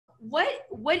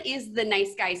what is the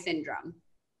nice guy syndrome?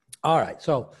 All right.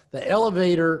 So the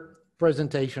elevator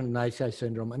presentation of nice guy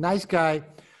syndrome. A nice guy,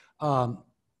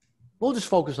 we'll just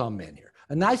focus on men here.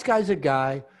 A nice guy is a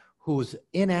guy who's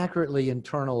inaccurately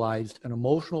internalized an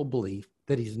emotional belief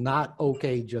that he's not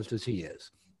okay just as he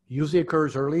is. Usually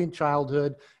occurs early in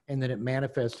childhood, and then it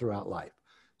manifests throughout life.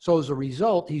 So as a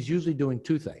result, he's usually doing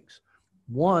two things.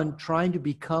 One, trying to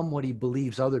become what he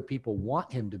believes other people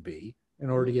want him to be in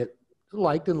order to get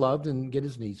liked and loved and get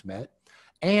his needs met,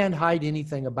 and hide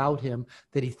anything about him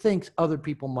that he thinks other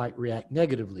people might react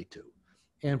negatively to.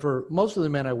 And for most of the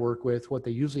men I work with, what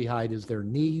they usually hide is their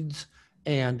needs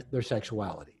and their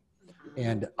sexuality.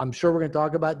 And I'm sure we're going to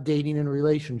talk about dating and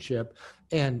relationship,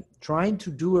 and trying to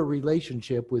do a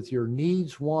relationship with your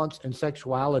needs, wants, and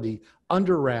sexuality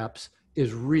under wraps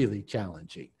is really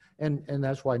challenging. And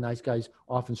that's why nice guys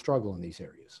often struggle in these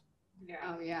areas. Yeah.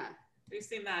 Oh, yeah. We've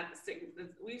seen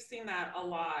that a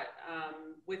lot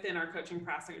within our coaching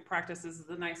practices.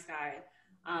 The nice guy,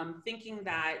 thinking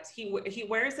that he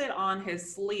wears it on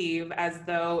his sleeve as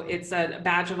though it's a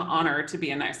badge of honor to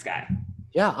be a nice guy.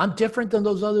 Yeah, I'm different than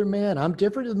those other men. I'm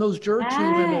different than those jerks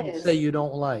you women say you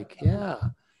don't like. Yeah.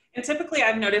 And typically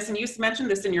I've noticed, and you mentioned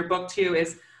this in your book too,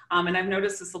 is, and I've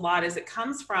noticed this a lot, is it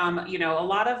comes from, you know, a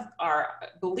lot of our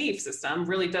belief system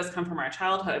really does come from our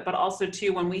childhood, but also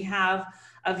too, when we have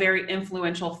a very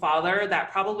influential father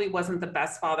that probably wasn't the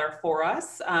best father for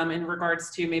us in regards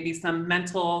to maybe some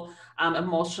mental,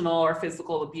 emotional, or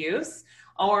physical abuse.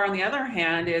 Or on the other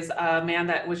hand is a man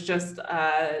that was just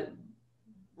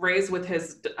raised with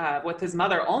his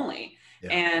mother only. Yeah.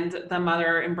 And the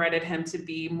mother inbred him to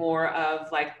be more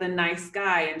of like the nice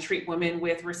guy and treat women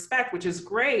with respect, which is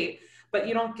great, but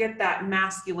you don't get that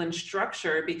masculine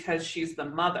structure because she's the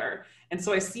mother. And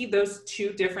so I see those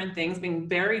two different things being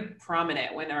very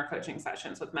prominent in our coaching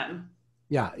sessions with men.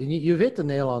 Yeah, and you've hit the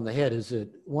nail on the head. Is that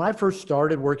when I first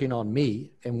started working on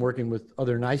me and working with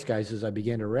other nice guys, as I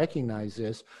began to recognize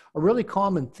this, a really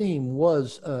common theme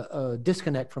was a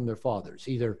disconnect from their fathers.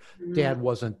 Either dad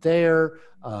wasn't there,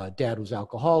 dad was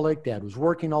alcoholic, dad was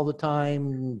working all the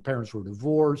time, parents were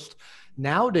divorced.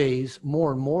 Nowadays,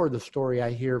 more and more, the story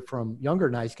I hear from younger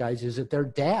nice guys is that their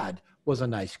dad was a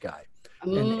nice guy.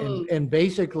 And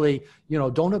basically, you know,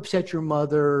 don't upset your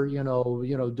mother, you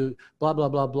know, do blah, blah,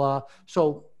 blah, blah.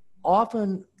 So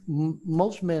often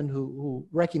most men who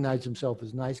recognize themselves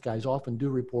as nice guys often do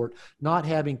report not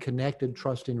having connected,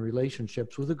 trusting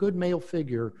relationships with a good male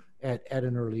figure at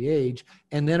an early age.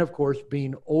 And then, of course,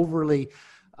 being overly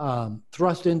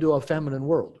thrust into a feminine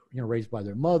world, you know, raised by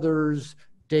their mothers,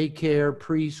 daycare,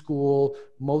 preschool.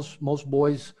 Most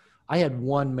boys, I had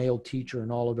one male teacher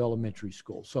in all of elementary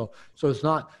school. So it's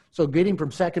not, so getting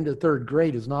from second to third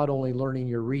grade is not only learning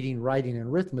your reading, writing, and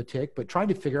arithmetic, but trying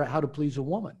to figure out how to please a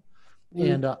woman.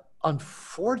 And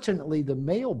unfortunately, the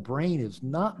male brain is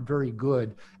not very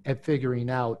good at figuring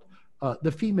out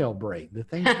the female brain.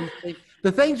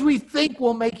 The things we think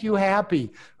will make you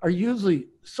happy are usually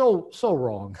so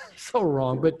wrong,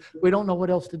 but we don't know what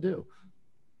else to do.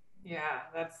 Yeah,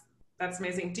 that's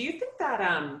amazing. Do you think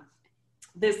that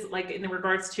this, like in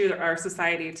regards to our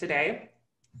society today,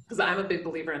 because I'm a big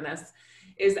believer in this,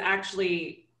 is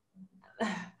actually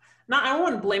not, I don't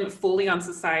want to blame it fully on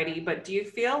society, but do you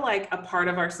feel like a part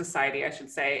of our society, I should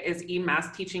say, is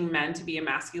teaching men to be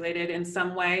emasculated in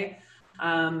some way?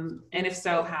 And if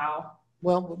so, how?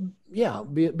 Well, yeah,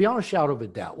 beyond a shadow of a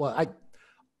doubt. Well,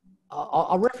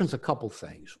 I'll reference a couple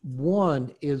things.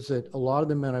 One is that a lot of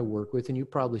the men I work with, and you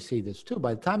probably see this too,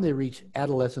 by the time they reach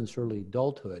adolescence, early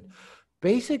adulthood,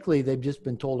 basically they've just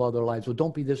been told all their lives, well,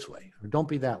 don't be this way, or don't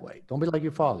be that way. Don't be like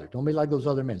your father. Don't be like those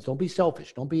other men. Don't be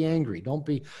selfish. Don't be angry. Don't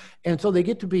be. And so they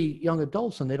get to be young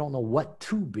adults and they don't know what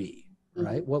to be,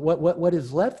 right? What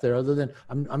is left there other than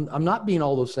I'm not being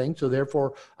all those things. So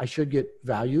therefore I should get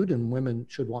valued and women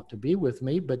should want to be with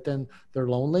me, but then they're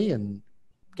lonely and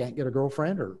can't get a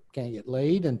girlfriend or can't get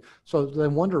laid. And so they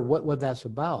wonder what that's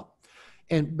about.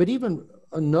 But even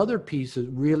another piece that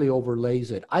really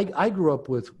overlays it, I grew up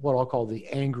with what I'll call the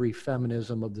angry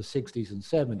feminism of the 60s and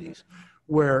 70s,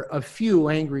 where a few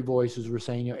angry voices were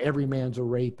saying, you know, every man's a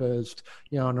rapist,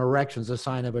 you know, an erection's a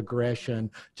sign of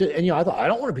aggression. And, you know, I thought, I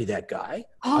don't want to be that guy.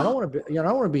 I don't want to be, you know, I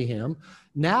don't want to be him.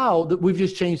 Now that we've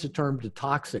just changed the term to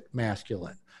toxic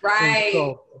masculine.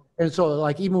 Right. And so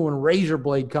like even when razor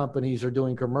blade companies are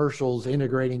doing commercials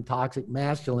integrating toxic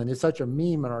masculine, it's such a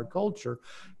meme in our culture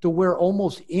to where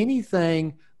almost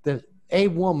anything that a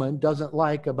woman doesn't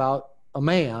like about a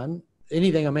man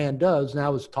anything a man does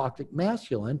now is toxic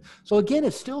masculine. So again,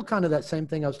 it's still kind of that same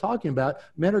thing I was talking about.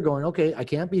 Men are going, okay, I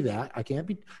can't be that. I can't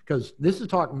be, because this is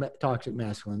toxic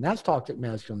masculine. That's toxic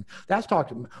masculine. That's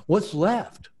toxic. What's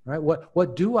left, right?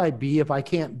 What do I be if I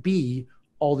can't be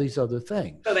all these other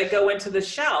things? So they go into the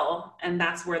shell, and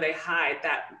that's where they hide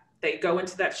that. They go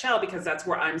into that shell because that's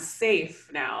where I'm safe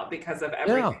now because of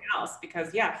everything else.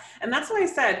 Because and that's why I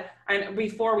said, and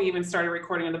before we even started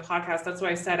recording on the podcast, that's why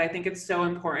I said I think it's so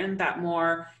important that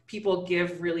more people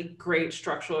give really great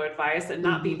structural advice and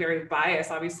not be very biased.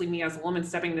 Obviously, me as a woman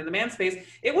stepping into the man space,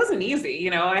 it wasn't easy.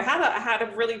 You know, I had to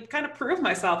really kind of prove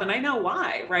myself, and I know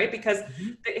why, right? Because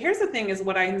here's the thing: is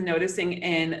what I'm noticing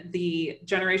in the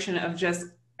generation of just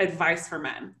advice for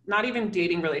men, not even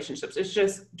dating relationships, it's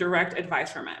just direct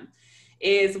advice for men,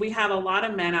 is we have a lot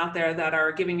of men out there that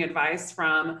are giving advice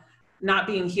from not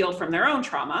being healed from their own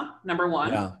trauma, number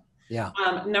one.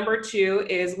 Number two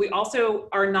is we also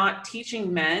are not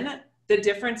teaching men the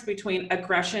difference between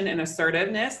aggression and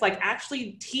assertiveness, like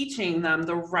actually teaching them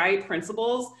the right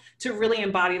principles to really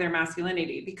embody their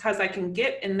masculinity. Because I can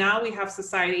get, and now we have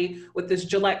society with this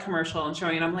Gillette commercial and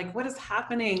showing, and I'm like, what is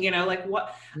happening? You know, like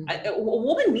what, a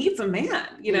woman needs a man,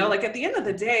 you know, like at the end of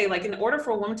the day, like in order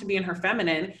for a woman to be in her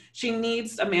feminine, she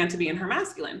needs a man to be in her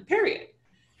masculine, period.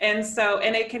 And so,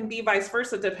 and it can be vice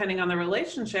versa depending on the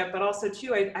relationship, but also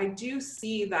too, I do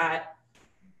see that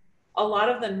a lot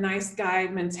of the nice guy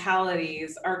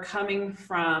mentalities are coming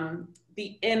from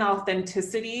the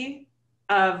inauthenticity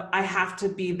of I have to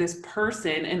be this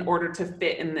person in order to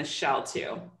fit in this shell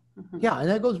too. Yeah, and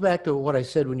that goes back to what I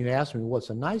said when you asked me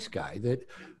what's a nice guy, that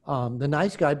the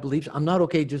nice guy believes I'm not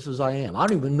okay just as I am. I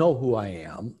don't even know who I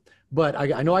am, but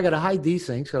I know I got to hide these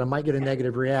things because I might get a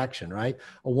negative reaction, right?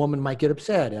 A woman might get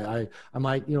upset. I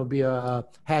might, be a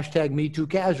hashtag Me Too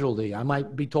casualty. I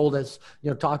might be told as,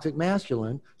 toxic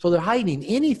masculine. So they're hiding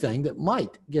anything that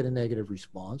might get a negative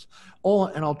response. Oh,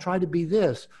 and I'll try to be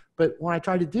this. But when I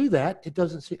try to do that, it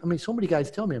doesn't seem, so many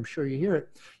guys tell me, I'm sure you hear it,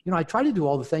 I try to do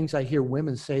all the things I hear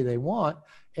women say they want.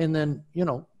 And then,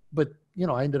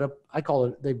 I ended up, I call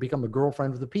it, they become a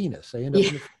girlfriend with a penis. They end up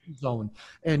in the friend zone.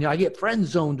 And I get friend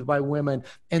zoned by women,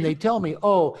 and they tell me,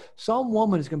 oh, some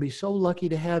woman is going to be so lucky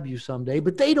to have you someday,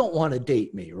 but they don't want to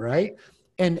date me, right?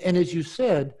 And as you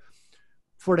said,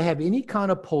 for to have any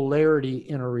kind of polarity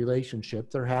in a relationship,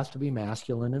 there has to be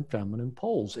masculine and feminine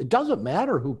poles. It doesn't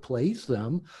matter who plays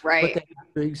them, but they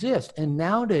have to exist. And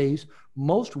nowadays,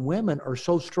 most women are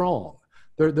so strong.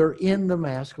 They're in the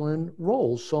masculine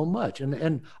roles so much.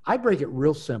 And I break it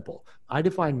real simple. I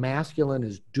define masculine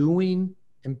as doing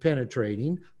and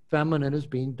penetrating, feminine as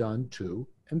being done to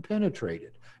and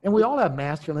penetrated. And we all have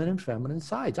masculine and feminine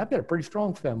sides. I've got a pretty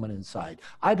strong feminine side.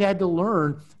 I've had to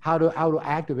learn how to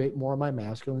activate more of my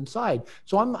masculine side.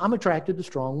 So I'm attracted to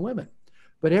strong women.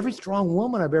 But every strong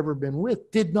woman I've ever been with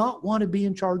did not want to be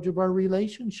in charge of our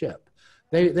relationship.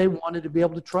 They wanted to be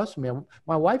able to trust me.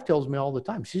 My wife tells me all the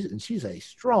time, she's a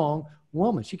strong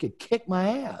woman. She could kick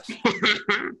my ass.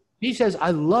 She says,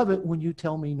 I love it when you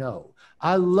tell me no.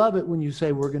 I love it when you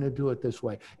say we're going to do it this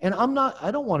way. And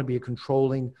I don't want to be a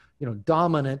controlling,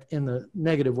 dominant in the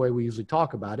negative way we usually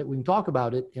talk about it. We can talk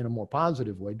about it in a more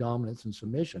positive way, dominance and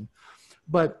submission.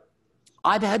 But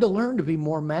I've had to learn to be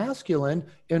more masculine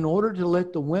in order to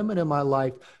let the women in my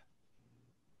life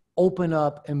open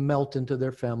up and melt into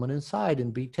their feminine side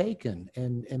and be taken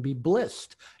and be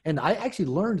blissed. And I actually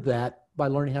learned that by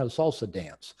learning how to salsa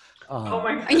dance. Oh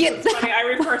my God, it's funny. I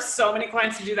refer so many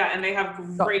clients to do that, and they have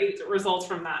great results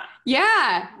from that.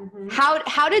 Yeah.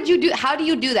 How do you do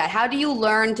that? How do you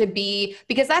learn to be,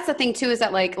 because that's the thing too, is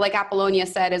that like Apollonia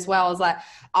said as well, is that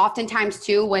oftentimes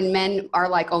too, when men are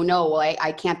like, oh no, well,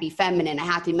 I can't be feminine, I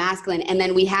have to be masculine. And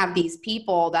then we have these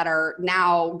people that are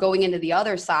now going into the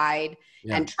other side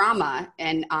and trauma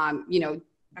and,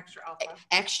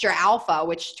 extra alpha,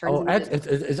 which turns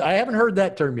into, I haven't heard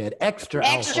that term yet. Extra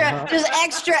alpha. Just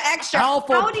extra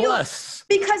alpha plus.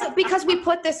 Because we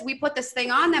put this thing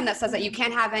on them that says that you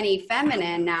can't have any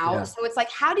feminine now. Yeah. So it's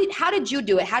like, how did you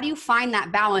do it? How do you find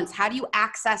that balance? How do you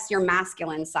access your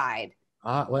masculine side?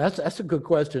 Well, that's a good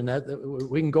question. That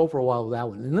we can go for a while with that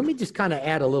one. And let me just kind of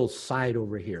add a little side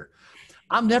over here.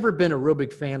 I've never been a real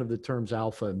big fan of the terms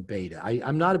alpha and beta.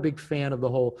 I'm not a big fan of the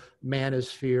whole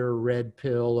manosphere red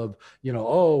pill of,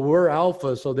 oh, we're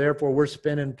alpha, so therefore we're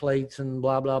spinning plates and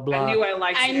blah, blah, blah.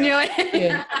 I knew it.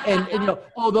 And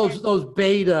oh, those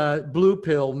beta blue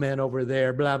pill men over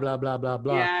there, blah, blah, blah, blah,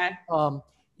 blah. Yeah.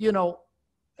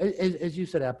 As you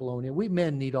said, Apollonia, we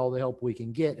men need all the help we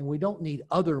can get, and we don't need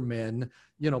other men,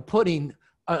 putting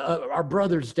our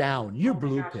brothers down. You're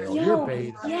blue pill, you're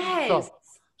beta. Yes.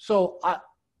 So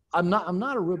I'm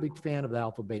not a real big fan of the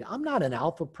alpha beta. I'm not an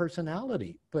alpha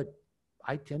personality, but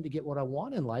I tend to get what I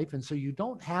want in life. And so you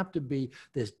don't have to be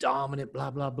this dominant, blah,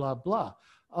 blah, blah, blah.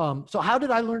 So how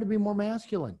did I learn to be more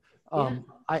masculine?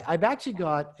 I've actually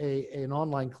got an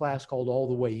online class called All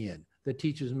the Way In that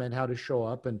teaches men how to show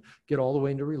up and get all the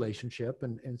way into relationship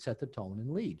and set the tone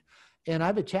and lead. And I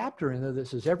have a chapter in there that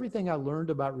says everything I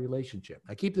learned about relationship.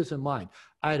 I keep this in mind.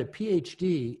 I had a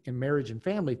PhD in marriage and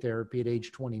family therapy at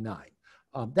age 29.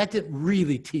 That didn't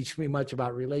really teach me much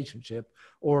about relationship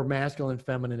or masculine,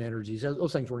 feminine energies.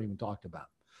 Those things weren't even talked about.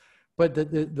 But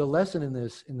the lesson in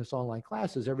this online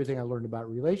class is everything I learned about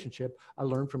relationship, I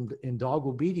learned in dog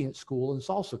obedience school and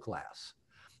salsa class.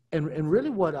 And really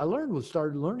what I learned was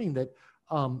started learning that,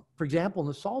 for example, in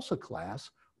the salsa class,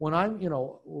 when I,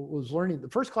 was learning, the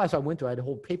first class I went to, I had to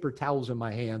hold paper towels in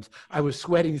my hands. I was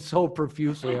sweating so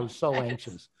profusely. I was so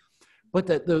anxious.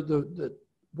 But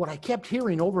what I kept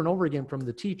hearing over and over again from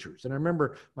the teachers, and I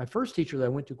remember my first teacher that I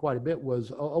went to quite a bit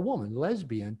was a woman,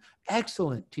 lesbian,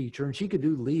 excellent teacher, and she could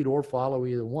do lead or follow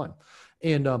either one,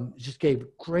 and just gave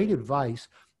great advice.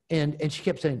 And she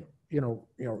kept saying,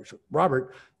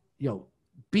 Robert,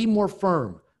 be more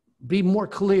firm, be more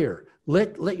clear.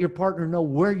 Let your partner know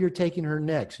where you're taking her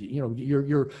next.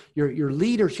 Your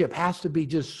leadership has to be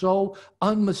just so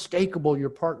unmistakable. Your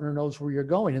partner knows where you're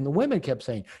going. And the women kept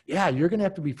saying, yeah, you're going to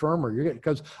have to be firmer.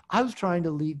 Because I was trying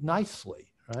to lead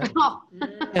nicely. Right.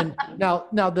 And now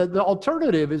the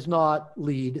alternative is not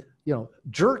lead,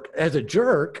 jerk as a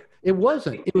jerk. It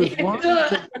wasn't. It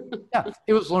was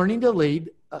it was learning to lead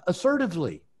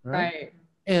assertively. Right.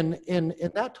 And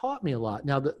that taught me a lot.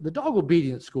 Now, the dog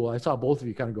obedience school, I saw both of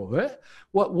you kind of go, eh?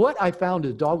 What I found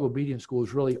is dog obedience school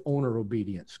is really owner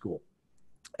obedience school.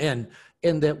 And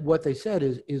that what they said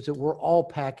is that we're all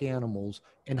pack animals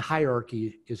and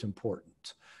hierarchy is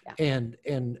important. Yeah.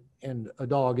 And a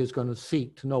dog is going to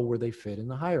seek to know where they fit in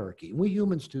the hierarchy. And we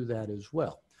humans do that as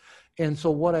well. And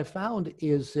so what I found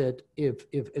is that if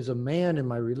as a man in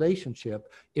my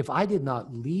relationship, if I did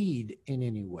not lead in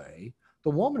any way, the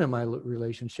woman in my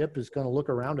relationship is going to look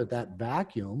around at that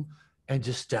vacuum and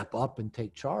just step up and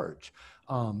take charge.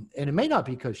 And it may not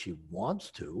be because she wants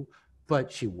to,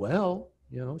 but she will,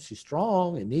 she's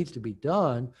strong. It needs to be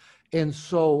done. And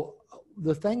so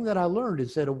the thing that I learned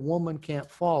is that a woman can't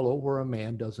follow where a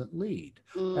man doesn't lead.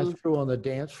 That's true on the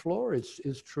dance floor.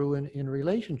 It's true in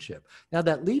relationship. Now,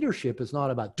 that leadership is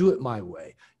not about do it my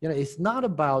way. It's not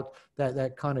about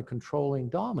that kind of controlling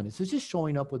dominance. It's just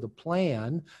showing up with a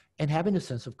plan and having a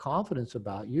sense of confidence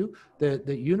about you that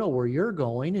you know where you're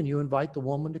going and you invite the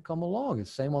woman to come along.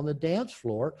 It's the same on the dance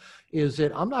floor, is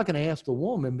that I'm not going to ask the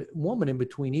woman in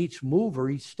between each move or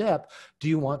each step, do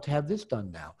you want to have this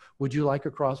done now? Would you like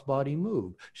a cross-body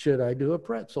move? Should I do a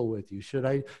pretzel with you?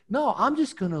 No, I'm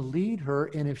just going to lead her.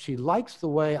 And if she likes the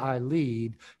way I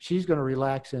lead, she's going to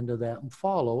relax into that and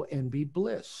follow and be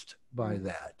blissed by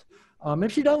that.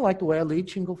 If she doesn't like the way I lead,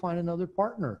 she can go find another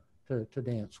partner to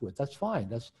dance with. That's fine.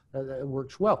 That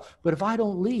works well. But if I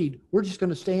don't lead, we're just going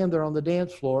to stand there on the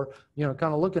dance floor, kind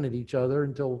of looking at each other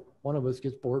until one of us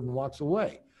gets bored and walks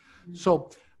away. Mm-hmm. So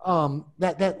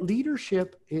that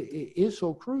leadership is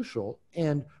so crucial.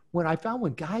 And when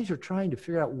guys are trying to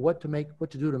figure out what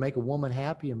to do to make a woman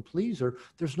happy and please her,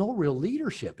 there's no real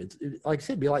leadership. It's like I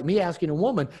said, it'd be like me asking a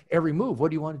woman every move,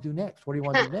 what do you want to do next? What do you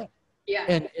want to do next? Yeah.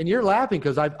 And you're laughing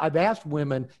because I've asked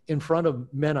women in front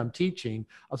of men I'm teaching,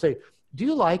 I'll say, do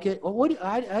you like it? Well,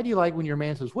 how do you like when your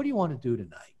man says, what do you want to do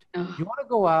tonight? You want to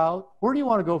go out? Where do you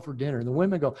want to go for dinner? And the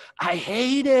women go, I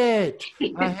hate it.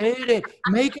 I hate it.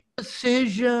 Make a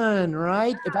decision,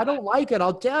 right? If I don't like it,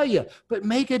 I'll tell you, but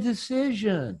make a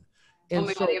decision. And oh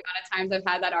my God, the amount of times I've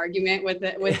had that argument with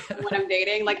when I'm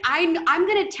dating. Like, I'm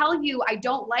going to tell you I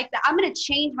don't like that. I'm going to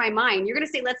change my mind. You're going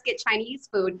to say, let's get Chinese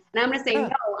food. And I'm going to say, no,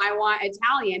 I want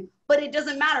Italian. But it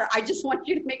doesn't matter. I just want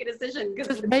you to make a decision.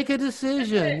 Just make a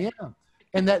decision, yeah.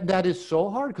 And that is so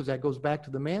hard because that goes back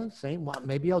to the man saying, well,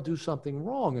 maybe I'll do something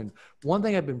wrong. And one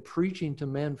thing I've been preaching to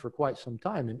men for quite some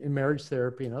time in marriage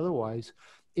therapy and otherwise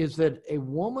is that a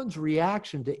woman's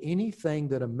reaction to anything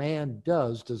that a man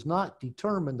does not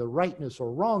determine the rightness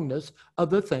or wrongness of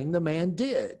the thing the man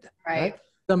did. Right?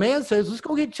 The man says, let's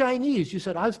go get Chinese. You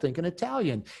said, I was thinking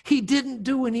Italian. He didn't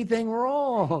do anything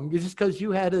wrong. It's just because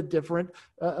you had a different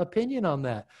opinion on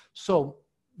that. So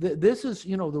this is,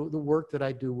 the work that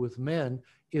I do with men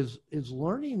is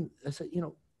learning. I said,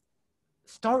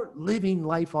 start living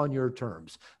life on your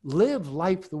terms. Live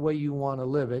life the way you want to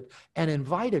live it, and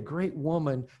invite a great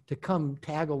woman to come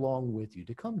tag along with you,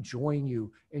 to come join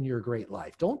you in your great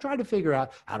life. Don't try to figure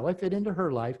out, how do I fit into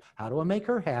her life? How do I make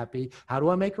her happy? How do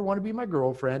I make her want to be my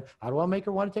girlfriend? How do I make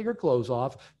her want to take her clothes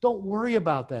off? Don't worry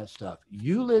about that stuff.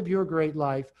 You live your great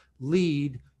life,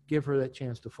 lead, give her that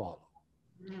chance to follow.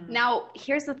 Now,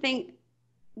 here's the thing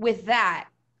with that.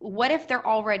 What if they're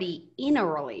already in a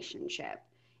relationship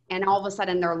and all of a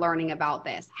sudden they're learning about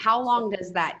this? How long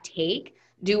does that take?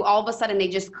 Do all of a sudden they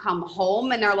just come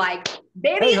home and they're like,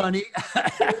 baby, hey, honey,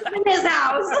 in this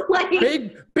house. Like,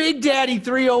 Big Daddy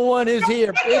 301 is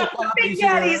here. Big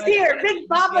Daddy's here. Big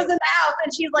Papa's in the house.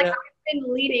 And she's like, I've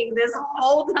been leading this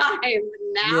whole time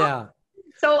now. Yeah.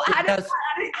 So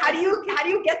how do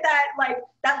you get that, like,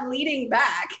 that leading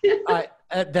back?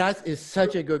 That is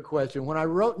such a good question. When I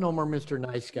wrote No More Mr.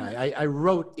 Nice Guy, I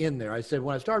wrote in there, I said,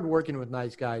 when I started working with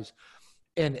nice guys,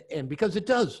 and because it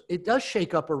does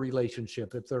shake up a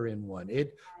relationship if they're in one.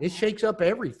 It shakes up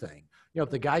everything. You know,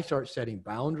 if the guy starts setting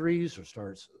boundaries or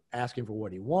starts asking for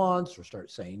what he wants or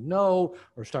starts saying no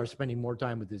or starts spending more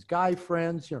time with his guy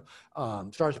friends,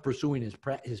 starts pursuing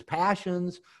his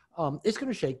passions, it's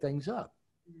going to shake things up.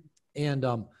 And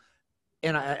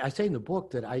I say in the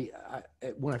book that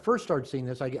when I first started seeing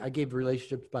this, I gave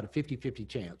relationships about a 50-50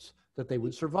 chance that they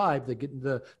would survive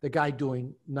the guy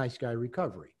doing nice guy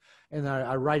recovery. And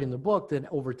I write in the book that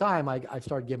over time, I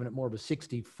started giving it more of a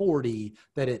 60-40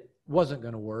 that it wasn't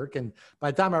going to work. And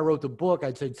by the time I wrote the book,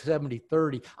 I'd say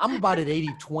 70-30. I'm about at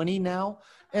 80-20 now.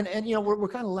 And we're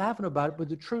kind of laughing about it, but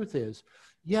the truth is,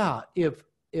 if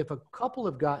a couple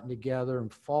have gotten together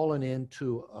and fallen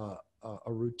into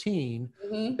a routine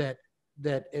that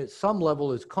at some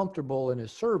level is comfortable and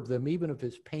has served them, even if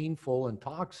it's painful and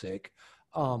toxic,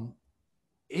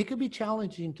 it can be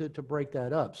challenging to break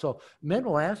that up. So men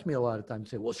will ask me a lot of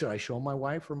times, say, well, should I show my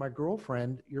wife or my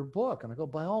girlfriend your book? And I go,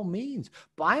 by all means,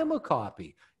 buy them a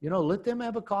copy. Let them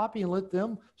have a copy and let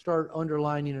them start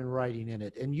underlining and writing in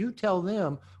it. And you tell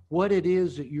them what it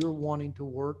is that you're wanting to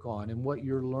work on and what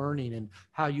you're learning and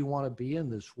how you want to be in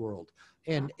this world.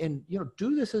 And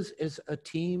do this as a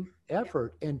team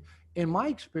effort. And in my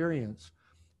experience,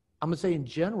 I'm going to say in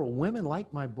general, women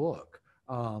like my book.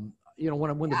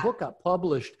 When the book got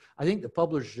published, I think the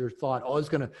publisher thought, it's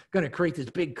going to create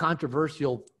this big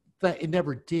controversial thing. It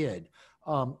never did.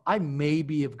 I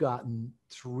maybe have gotten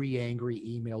 3 angry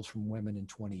emails from women in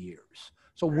 20 years.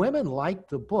 So women like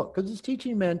the book because it's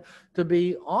teaching men to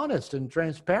be honest and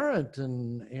transparent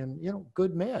and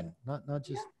good men, not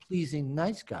just pleasing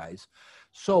nice guys.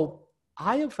 So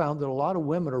I have found that a lot of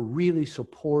women are really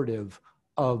supportive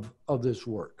of this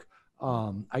work.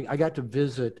 I got to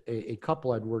visit a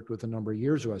couple I'd worked with a number of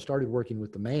years ago. I started working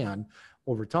with the man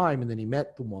over time, and then he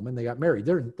met the woman. They got married.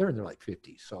 They're in their like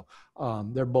 50s. So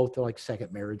they're both like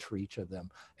second marriage for each of them.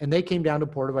 And they came down to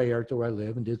Puerto Vallarta where I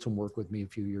live and did some work with me a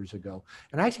few years ago.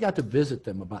 And I actually got to visit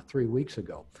them about 3 weeks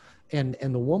ago. And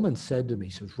the woman said to me,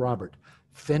 she says, Robert,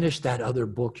 finish that other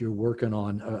book you're working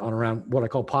on around what I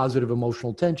call positive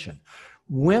emotional tension.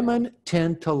 Women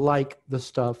tend to like the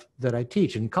stuff that I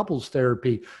teach. In couples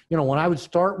therapy, when I would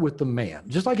start with the man,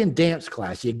 just like in dance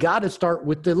class, you got to start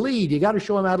with the lead. You got to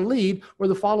show him how to lead where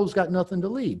the follow's got nothing to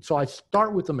lead. So I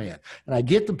start with the man and I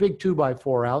get the big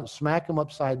 2x4 out, smack him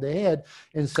upside the head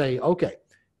and say, okay,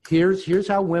 here's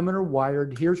how women are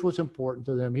wired. Here's what's important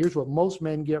to them. Here's what most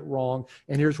men get wrong.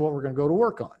 And here's what we're going to go to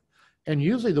work on. And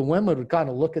usually the women would kind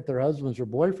of look at their husbands or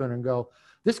boyfriend and go,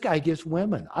 this guy gets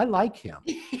women. I like him.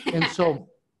 And so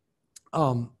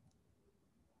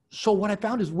what I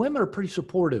found is women are pretty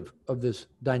supportive of this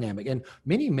dynamic. And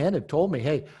many men have told me,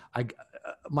 hey,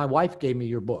 my wife gave me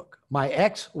your book. My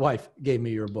ex-wife gave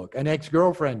me your book. An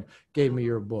ex-girlfriend gave me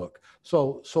your book.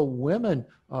 So women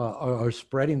are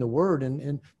spreading the word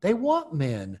and they want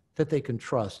men that they can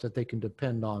trust, that they can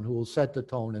depend on, who will set the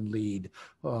tone and lead,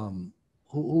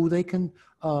 who they can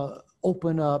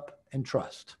open up and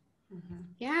trust.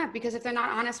 Yeah, because if they're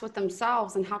not honest with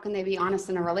themselves, then how can they be honest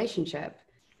in a relationship?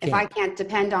 If Can't. I can't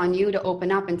depend on you to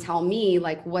open up and tell me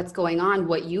like what's going on,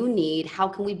 what you need, how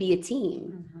can we be a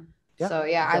team? Mm-hmm. Yeah, so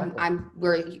exactly.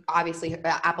 we're obviously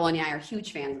Apollonia and I are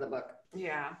huge fans of the book.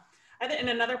 Yeah. And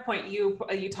another point you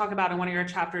talk about in one of your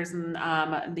chapters in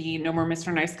the No More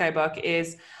Mr. Nice Guy book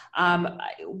is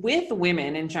with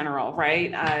women in general,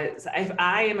 right?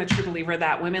 I am a true believer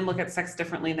that women look at sex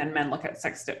differently than men look at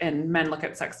sex, and men look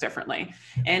at sex differently.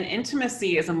 And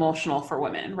intimacy is emotional for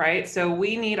women, right? So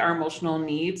we need our emotional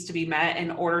needs to be met in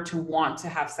order to want to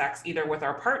have sex, either with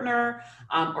our partner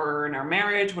or in our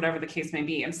marriage, whatever the case may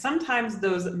be. And sometimes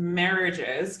those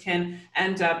marriages can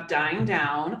end up dying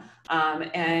down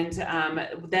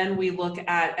Then we look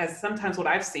at, as sometimes what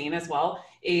I've seen as well,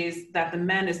 is that the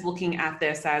men is looking at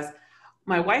this as,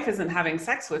 my wife isn't having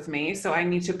sex with me, so I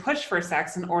need to push for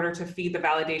sex in order to feed the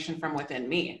validation from within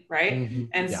me, right? Mm-hmm.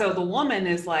 And Yeah. so the woman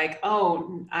is like,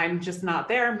 oh, I'm just not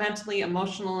there mentally,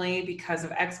 emotionally, because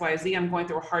of X, Y, Z. I'm going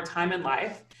through a hard time in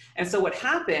life. And so what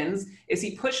happens is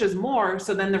he pushes more,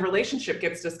 so then the relationship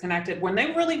gets disconnected when they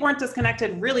really weren't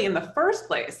disconnected really in the first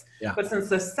place. Yeah. But since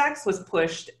the sex was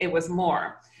pushed, it was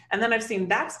more. And then I've seen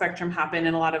that spectrum happen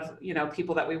in a lot of, you know,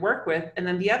 people that we work with. And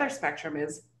then the other spectrum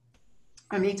is,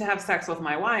 I need to have sex with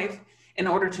my wife in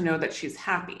order to know that she's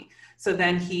happy. So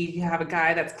then you have a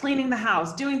guy that's cleaning the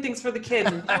house, doing things for the kids,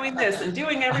 and doing this and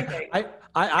doing everything.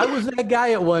 I was that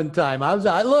guy at one time. I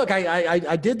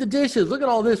did the dishes. Look at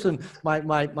all this, and my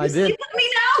then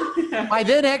my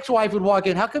then ex-wife would walk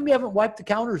in. How come you haven't wiped the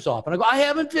counters off? And I go, I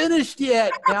haven't finished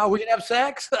yet. Now we can have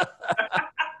sex.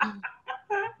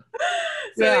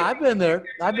 So yeah, I've been there.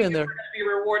 I've been there. We're going to be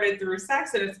rewarded through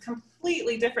sex, and it's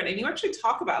completely different. And you actually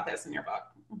talk about this in your book.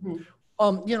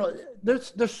 Mm-hmm. You know,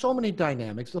 there's so many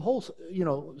dynamics. The whole, you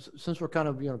know, since we're kind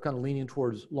of leaning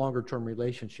towards longer term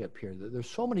relationship here, there's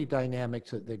so many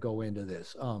dynamics that go into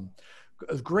this.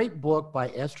 A great book by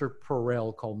Esther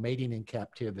Perel called Mating in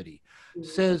Captivity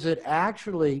says that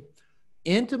actually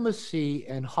intimacy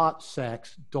and hot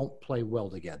sex don't play well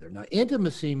together. Now,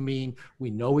 intimacy means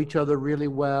we know each other really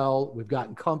well. We've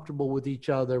gotten comfortable with each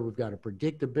other. We've got a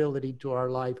predictability to our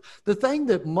life. The thing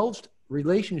that most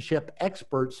relationship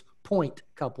experts point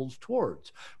couples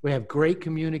towards. We have great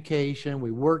communication.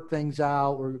 We work things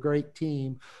out. We're a great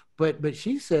team. But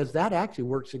she says that actually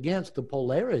works against the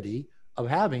polarity of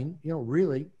having, you know,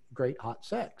 really great hot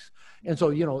sex. And so,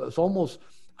 you know, it's almost,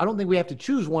 I don't think we have to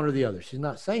choose one or the other. She's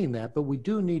not saying that, but we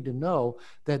do need to know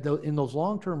that in those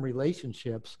long-term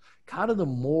relationships, kind of the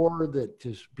more that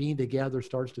just being together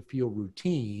starts to feel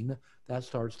routine, that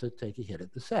starts to take a hit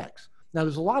at the sex. Now,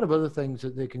 there's a lot of other things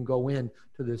that can go into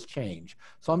this change.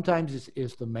 Sometimes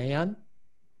it's the man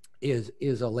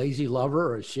is a lazy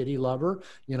lover or a shitty lover.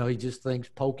 You know, he just thinks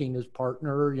poking his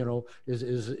partner, you know,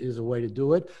 is a way to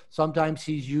do it. Sometimes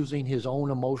he's using his own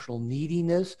emotional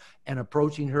neediness and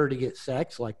approaching her to get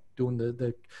sex, like doing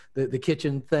the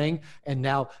kitchen thing, and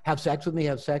now have sex with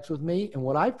me. And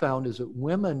what I found is that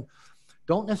women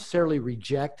don't necessarily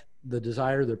reject the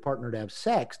desire of their partner to have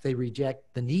sex. They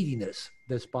reject the neediness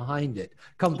that's behind it.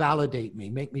 Come validate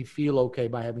me, make me feel okay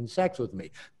by having sex with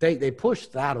me. They push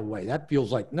that away. That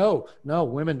feels like, no,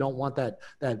 women don't want that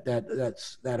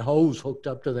hose hooked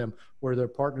up to them where their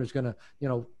partner's gonna, you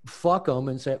know, fuck them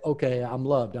and say, okay, I'm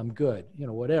loved, I'm good, you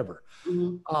know, whatever.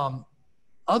 Mm-hmm.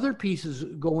 Other pieces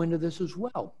go into this as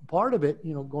well. Part of it,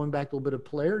 you know, going back to a little bit of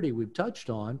polarity we've touched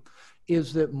on,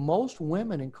 is that most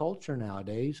women in culture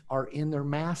nowadays are in their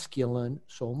masculine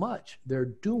so much. They're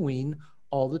doing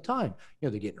all the time. You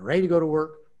know, they're getting ready to go to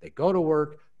work. They go to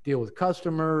work, deal with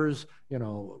customers, you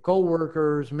know,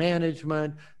 coworkers,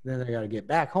 management. Then they got to get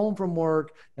back home from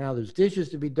work. Now there's dishes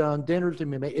to be done, dinners to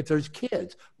be made. If there's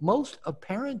kids, most of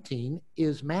parenting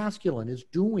is masculine, is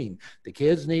doing. The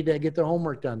kids need to get their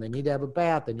homework done. They need to have a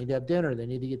bath. They need to have dinner. They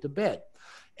need to get to bed.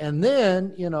 And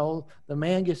then, you know, the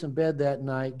man gets in bed that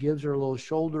night, gives her a little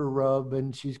shoulder rub,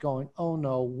 and she's going, oh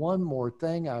no, one more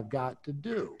thing I've got to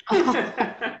do.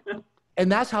 And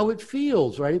that's how it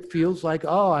feels, right? It feels like,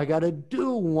 oh, I got to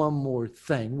do one more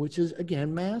thing, which is,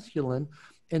 again, masculine.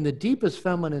 And the deepest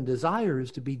feminine desire is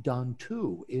to be done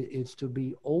too. It's to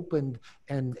be opened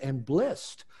and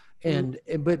blissed. But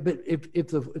if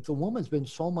the woman's been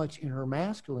so much in her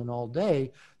masculine all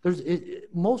day,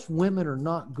 most women are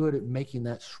not good at making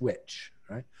that switch,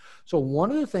 right? So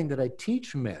one of the things that I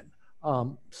teach men,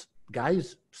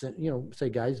 guys, you know, say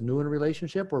guys new in a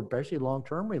relationship or especially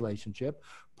long-term relationship,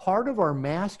 part of our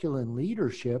masculine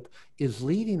leadership is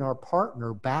leading our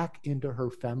partner back into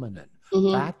her feminine,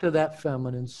 back to that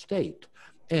feminine state.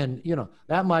 And, you know,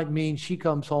 that might mean she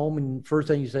comes home and first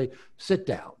thing you say, sit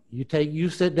down. You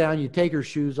sit down, you take her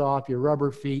shoes off, you rub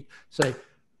her feet, say,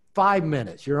 5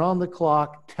 minutes, you're on the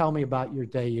clock, tell me about your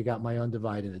day, you got my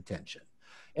undivided attention.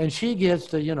 And she gets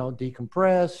to, you know,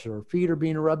 decompress, her feet are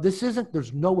being rubbed.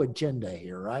 There's no agenda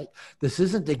here, right? This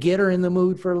isn't to get her in the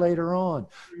mood for later on.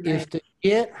 Right. It's to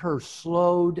get her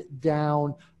slowed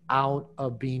down out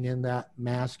of being in that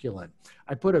masculine.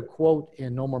 I put a quote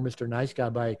in No More Mr. Nice Guy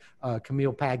by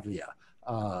Camille Paglia,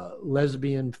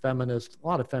 lesbian feminist. A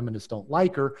lot of feminists don't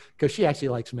like her because she actually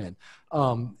likes men.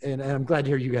 And I'm glad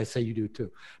to hear you guys say you do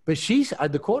too. But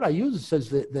the quote I use says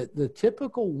that the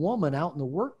typical woman out in the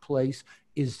workplace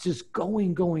is just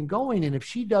going. And if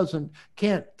she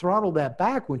can't throttle that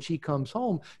back when she comes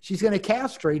home, she's going to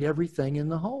castrate everything in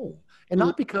the home. And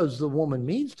not because the woman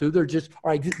means to, they're just, all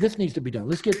right, this needs to be done.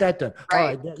 Let's get that done.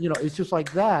 Right. All right. You know, it's just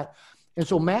like that. And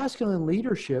so masculine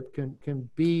leadership can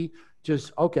be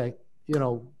just, okay, you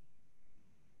know,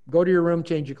 go to your room,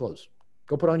 change your clothes,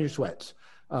 go put on your sweats.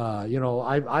 You know,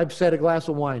 I've set a glass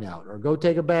of wine out, or go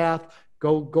take a bath,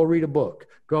 go read a book,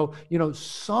 go, you know,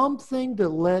 something to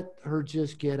let her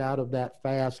just get out of that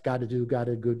fast, got to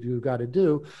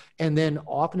do. And then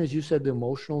often, as you said, the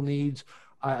emotional needs,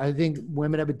 I think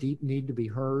women have a deep need to be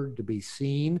heard, to be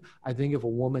seen. I think if a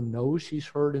woman knows she's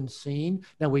heard and seen,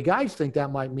 now we guys think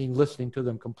that might mean listening to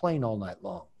them complain all night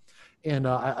long. And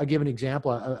I'll give an example.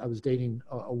 I was dating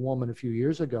a woman a few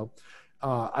years ago.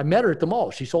 I met her at the mall.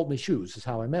 She sold me shoes, is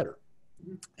how I met her.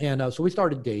 And so we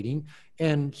started dating.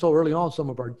 And so early on,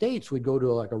 some of our dates, we'd go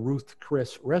to like a Ruth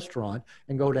Chris restaurant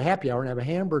and go to happy hour and have a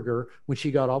hamburger when she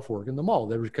got off work in the mall.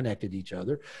 They were connected to each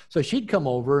other. So she'd come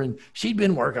over, and she'd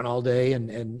been working all day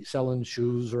and selling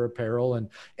shoes or apparel.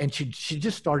 And she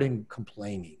just started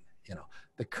complaining, you know,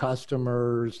 the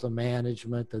customers, the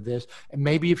management, the this. And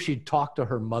maybe if she'd talked to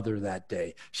her mother that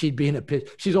day, she'd be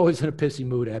she's always in a pissy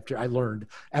mood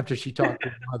after she talked to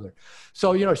her mother.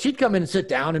 So, you know, she'd come in and sit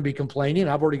down and be complaining.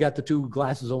 I've already got the 2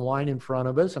 glasses of wine in front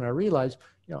of us. And I realized,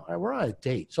 you know, we're on a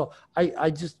date. So I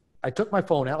took my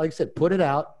phone out, like I said, put it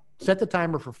out, set the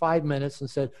timer for 5 minutes and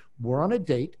said, we're on a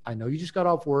date. I know you just got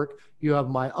off work. You have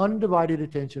my undivided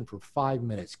attention for 5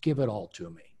 minutes. Give it all to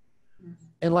me. Mm-hmm.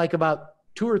 And like about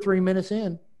 2 or 3 minutes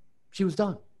in, she was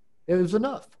done. It was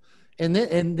enough. And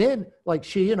then like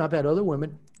she, and I've had other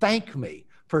women thank me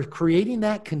for creating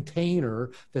that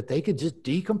container that they could just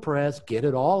decompress, get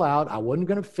it all out. I wasn't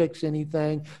going to fix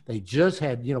anything. They just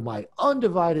had, you know, my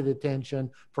undivided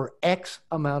attention for X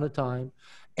amount of time.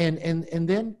 And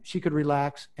then she could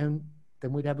relax, and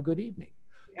then we'd have a good evening.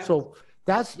 Yeah. So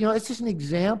that's, you know, it's just an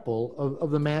example of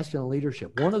the masculine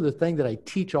leadership. One of the things that I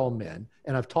teach all men,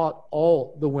 and I've taught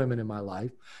all the women in my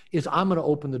life, is I'm going to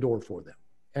open the door for them.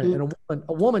 And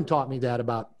a woman taught me that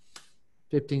about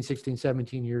 15, 16,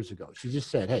 17 years ago. She just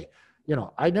said, hey, you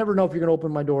know, I never know if you're going to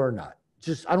open my door or not.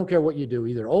 Just, I don't care what you do.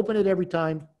 Either open it every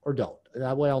time or don't.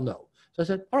 That way I'll know. So I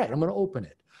said, all right, I'm going to open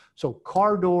it. So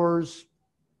car doors,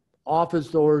 office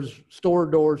doors, store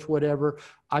doors, whatever.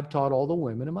 I've taught all the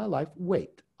women in my life,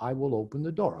 wait. I will open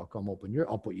the door.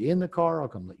 I'll put you in the car. I'll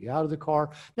come let you out of the car.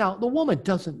 Now, the woman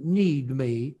doesn't need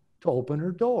me to open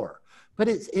her door, but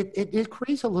it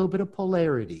creates a little bit of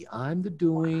polarity. I'm the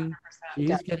doing,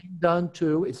 she's getting done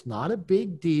too. It's not a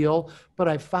big deal, but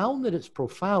I found that it's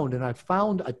profound. And I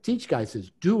teach guys is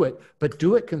do it, but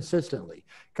do it consistently.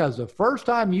 Because the first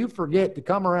time you forget to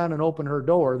come around and open her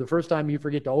door, the first time you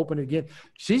forget to open it again,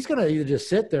 she's going to either just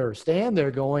sit there or stand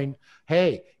there going,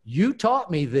 hey, you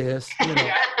taught me this, you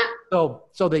know.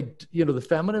 So they, you know, the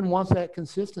feminine wants that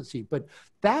consistency, but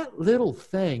that little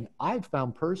thing I've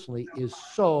found personally is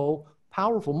so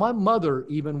powerful. My mother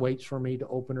even waits for me to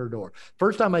open her door.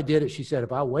 First time I did it, she said,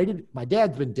 if I waited, my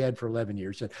dad's been dead for 11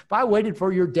 years. Said, if I waited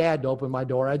for your dad to open my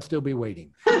door, I'd still be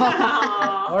waiting.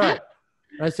 All right.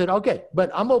 And I said, okay, but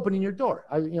I'm opening your door.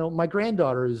 You know, my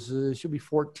granddaughter she'll be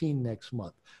 14 next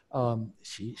month.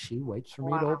 She waits for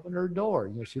me to open her door.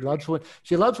 You know,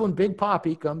 she loves when Big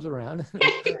Poppy comes around.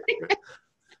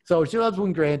 So she loves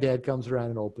when Granddad comes around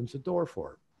and opens the door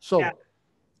for her. So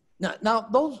now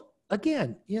those,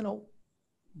 again, you know,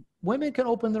 women can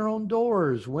open their own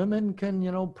doors. Women can,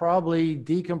 you know, probably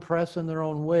decompress in their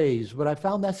own ways. But I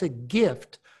found that's a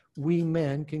gift we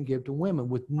men can give to women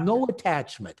with no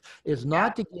attachment. Is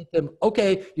not to get them,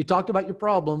 okay, you talked about your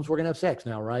problems, we're going to have sex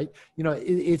now, right? You know,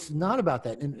 it's not about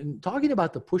that. And talking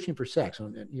about the pushing for sex,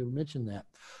 and you mentioned that,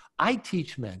 I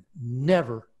teach men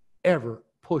never, ever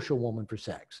push a woman for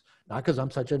sex. Not because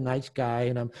I'm such a nice guy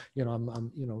and I'm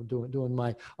doing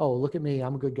my, oh, look at me,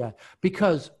 I'm a good guy.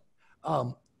 Because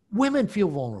women feel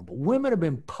vulnerable. Women have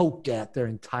been poked at their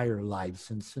entire lives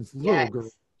since little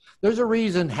girls. There's a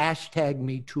reason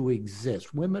 #MeToo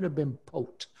exists. Women have been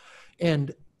poked.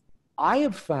 And I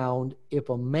have found if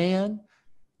a man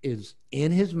is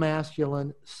in his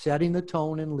masculine, setting the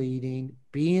tone and leading,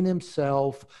 being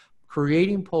himself,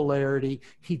 creating polarity,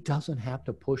 he doesn't have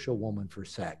to push a woman for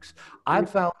sex. I've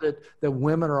found that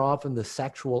women are often the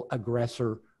sexual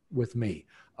aggressor with me.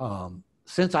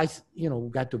 Since I,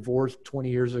 got divorced 20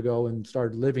 years ago and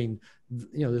started living,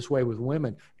 this way with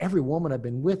women, every woman I've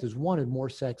been with has wanted more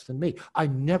sex than me. I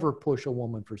never push a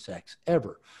woman for sex,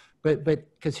 ever. But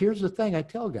because here's the thing I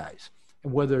tell guys,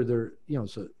 and whether they're,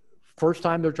 so first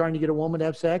time they're trying to get a woman to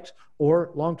have sex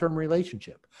or long-term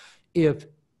relationship, if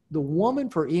the woman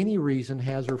for any reason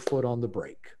has her foot on the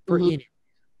brake, for any reason,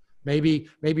 Maybe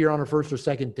you're on her first or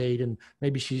second date and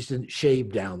maybe she's didn't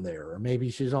shave down there, or maybe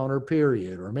she's on her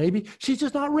period, or maybe she's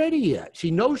just not ready yet.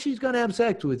 She knows she's going to have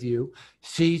sex with you.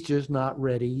 She's just not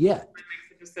ready yet.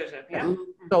 Makes a decision.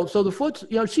 Yeah. So the foot's,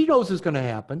 she knows it's going to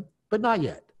happen, but not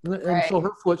yet. And so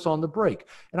her foot's on the brake.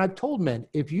 And I've told men,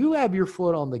 if you have your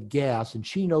foot on the gas and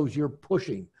she knows you're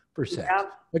pushing for sex,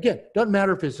 again, doesn't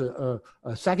matter if it's a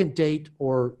second date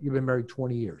or you've been married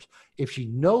 20 years. If she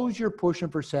knows you're pushing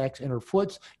for sex and her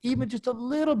foot's even just a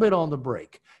little bit on the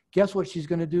brake, guess what she's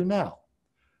going to do now?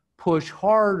 Push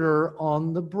harder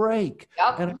on the brake.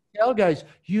 Yep. And I tell guys,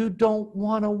 you don't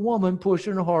want a woman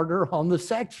pushing harder on the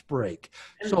sex brake.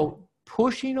 So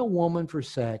pushing a woman for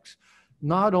sex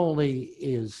not only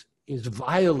is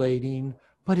violating,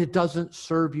 but it doesn't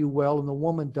serve you well, and the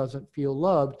woman doesn't feel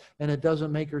loved, and it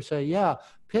doesn't make her say, yeah,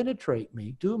 penetrate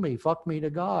me, do me, fuck me to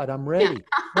God, I'm ready.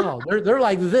 No, they're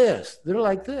like this. They're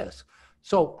like this.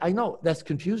 So I know that's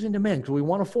confusing to men because we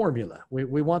want a formula.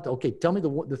 We want, okay, tell me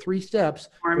the 3 steps.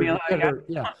 Formula,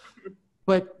 yeah.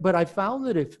 But I found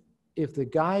that if the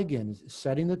guy, again, is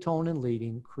setting the tone and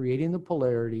leading, creating the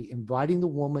polarity, inviting the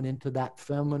woman into that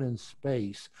feminine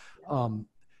space,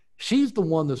 she's the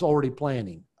one that's already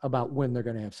planning about when they're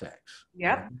going to have sex.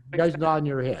 Yep. You guys nodding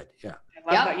your head. Yeah.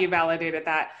 I love that you validated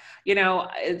that.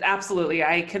 Absolutely.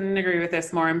 I couldn't agree with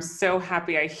this more. I'm so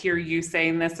happy I hear you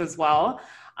saying this as well.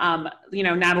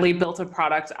 Natalie built a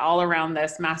product all around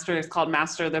this. It's called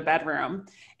Master the Bedroom.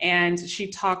 And she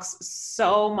talks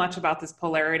so much about this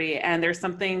polarity. And there's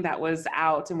something that was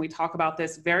out, and we talk about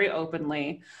this very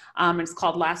openly. It's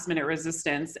called Last Minute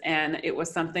Resistance. And it was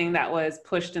something that was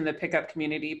pushed in the pickup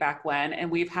community back when.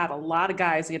 And we've had a lot of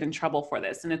guys get in trouble for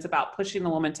this. And it's about pushing the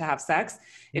woman to have sex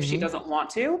if she doesn't want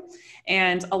to.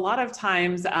 And a lot of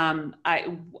times,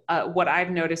 what I've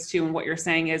noticed too, and what you're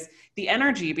saying is the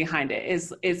energy behind it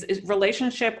is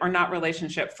relationship or not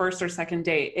relationship, first or second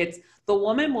date. It's the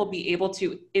woman will be able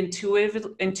to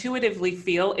intuitively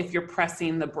feel if you're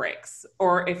pressing the brakes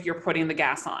or if you're putting the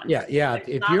gas on. Yeah.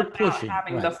 If you're pushing,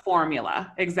 having the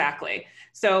formula. Exactly.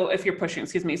 So if you're pushing,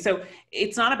 so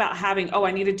it's not about having,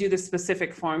 I need to do this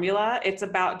specific formula. It's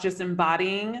about just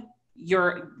embodying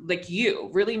you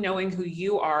really knowing who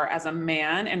you are as a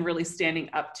man and really standing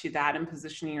up to that and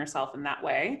positioning yourself in that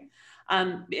way.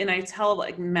 And I tell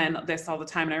men this all the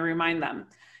time, and I remind them,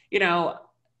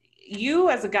 you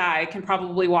as a guy can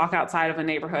probably walk outside of a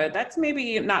neighborhood that's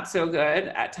maybe not so good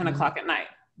at 10 o'clock at night,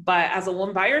 but as a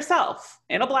woman by yourself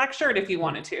in a black shirt, if you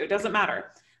wanted to, it doesn't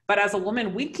matter. But as a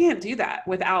woman, we can't do that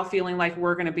without feeling like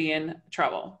we're going to be in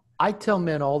trouble. I tell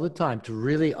men all the time to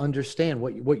really understand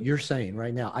what you're saying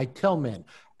right now. I tell men,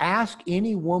 ask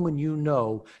any woman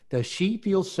does she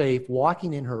feel safe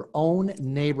walking in her own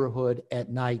neighborhood at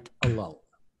night alone?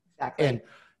 Exactly.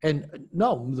 And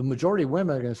no, the majority of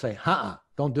women are going to say,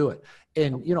 don't do it.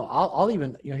 And, I'll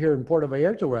even, here in Puerto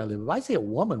Vallarta where I live, if I see a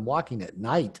woman walking at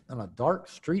night on a dark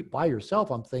street by herself,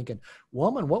 I'm thinking,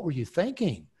 woman, what were you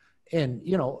thinking? And,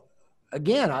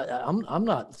 again, I'm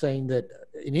not saying that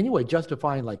in any way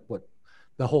justifying what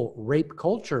the whole rape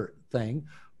culture thing,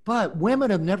 but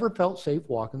women have never felt safe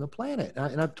walking the planet.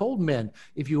 And I've told men,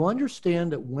 if you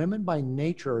understand that women by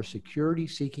nature are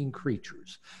security-seeking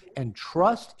creatures and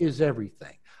trust is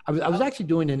everything. I was actually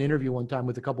doing an interview one time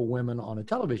with a couple women on a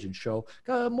television show,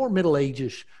 more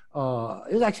middle-age-ish.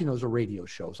 It was a radio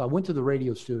show. So I went to the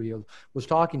radio studio, was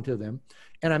talking to them,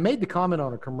 and I made the comment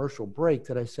on a commercial break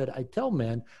that I tell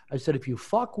men, if you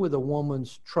fuck with a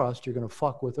woman's trust, you're going to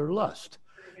fuck with her lust.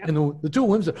 Yep. And the 2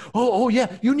 women said, oh,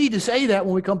 yeah, you need to say that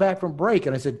when we come back from break.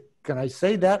 And I said, can I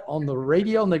say that on the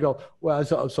radio? And they go, well,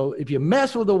 so if you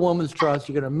mess with a woman's trust,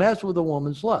 you're going to mess with a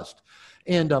woman's lust.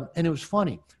 And it was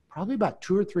funny. Probably about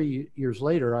 2 or 3 years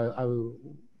later, I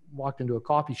walked into a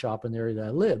coffee shop in the area that I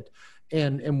lived.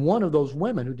 And one of those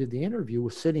women who did the interview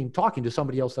was talking to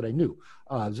somebody else that I knew.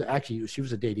 She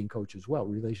was a dating coach as well,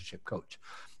 relationship coach.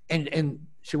 And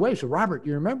she waved, said, Robert,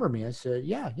 you remember me? I said,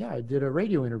 yeah, I did a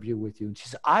radio interview with you. And she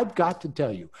said, I've got to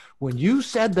tell you, when you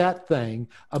said that thing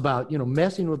about,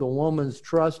 messing with a woman's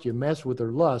trust, you mess with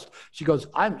her lust. She goes,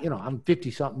 I'm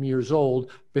 50 something years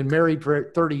old, been married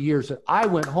for 30 years. I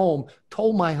went home,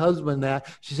 told my husband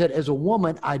that. She said, as a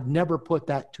woman, I'd never put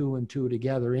that 2 and 2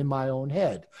 together in my own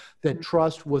head, that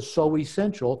trust was so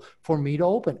essential for me to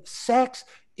open. Sex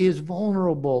is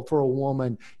vulnerable for a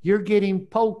woman. You're getting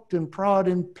poked and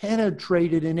prodded and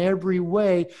penetrated in every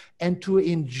way. And to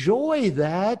enjoy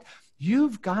that,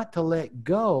 you've got to let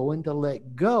go. And to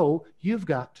let go, you've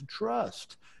got to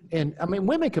trust. And I mean,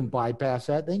 women can bypass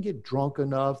that. They can get drunk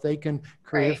enough. They can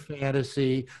create a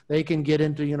fantasy. They can get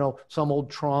into, some old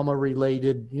trauma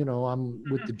related, I'm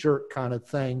with the jerk kind of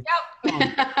thing.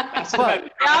 Yep.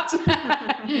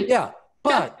 Yeah,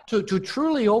 but to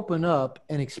truly open up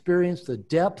and experience the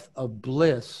depth of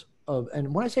bliss of,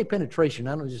 and when I say penetration,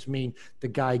 I don't just mean the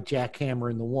guy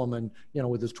jackhammering the woman,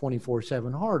 with his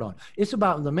 24/7 hard on. It's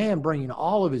about the man bringing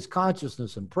all of his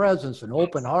consciousness and presence and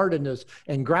open-heartedness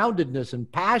and groundedness and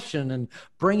passion and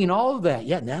bringing all of that.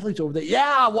 Yeah, Natalie's over there.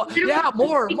 Yeah,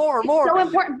 more. So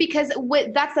important because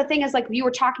that's the thing is like you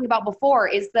were talking about before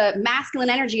is the masculine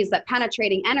energy is that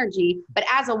penetrating energy, but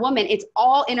as a woman, it's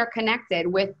all interconnected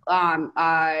with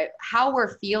how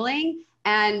we're feeling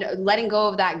and letting go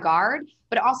of that guard.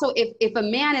 But also if a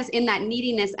man is in that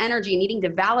neediness energy, needing to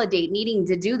validate, needing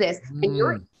to do this, and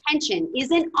your intention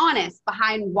isn't honest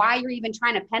behind why you're even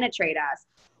trying to penetrate us,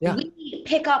 we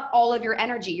pick up all of your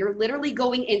energy. You're literally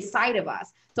going inside of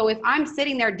us. So if I'm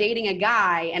sitting there dating a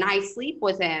guy and I sleep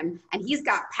with him and he's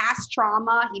got past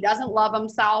trauma, he doesn't love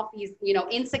himself, he's,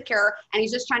 insecure, and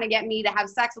he's just trying to get me to have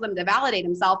sex with him to validate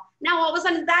himself. Now all of a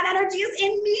sudden that energy is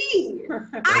in me.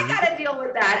 I got to deal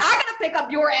with that. I got to pick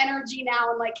up your energy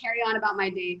now and like carry on about my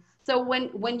day. So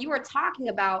when you were talking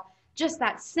about just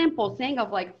that simple thing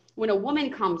of like, when a woman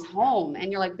comes home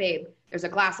and you're like, babe, there's a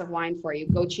glass of wine for you,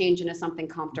 go change into something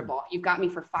comfortable. You've got me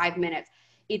for 5 minutes.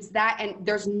 It's that, and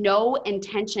there's no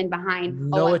intention behind.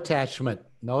 No attachment.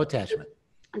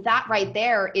 That right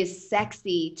there is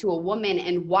sexy to a woman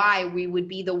and why we would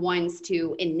be the ones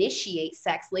to initiate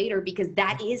sex later, because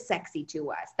that is sexy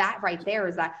to us. That right there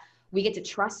is that we get to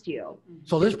trust you.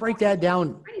 So let's break that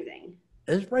down.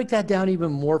 Let's break that down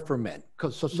even more for men.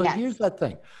 So yes. Here's that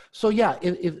thing. So yeah,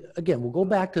 if again, we'll go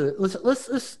back to,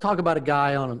 let's talk about a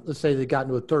guy let's say they got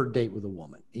into a third date with a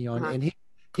woman, and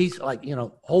he's like,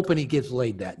 hoping he gets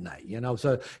laid that night,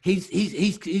 so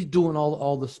he's doing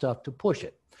all the stuff to push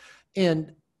it.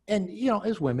 And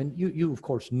as women, you of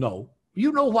course know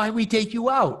why we take you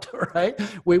out, right?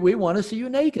 We want to see you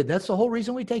naked. That's the whole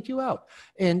reason we take you out.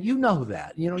 And you know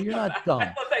that, you're not dumb. I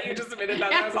love that you just admitted that.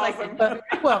 That was awesome.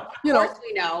 Well, of course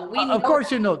we know. Of course,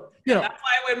 that's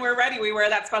why when we're ready, we wear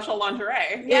that special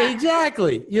lingerie. Yeah,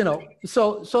 exactly.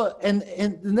 So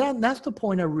and that's the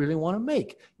point I really want to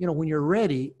make. When you're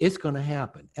ready, it's going to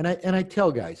happen. And I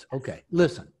tell guys, okay,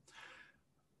 listen.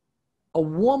 A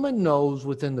woman knows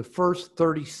within the first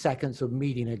 30 seconds of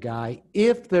meeting a guy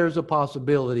if there's a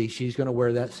possibility she's going to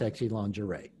wear that sexy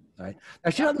lingerie, right?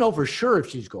 Now, she doesn't know for sure if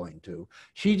she's going to.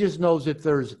 She just knows if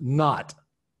there's not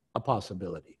a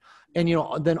possibility. And,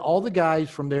 then all the guys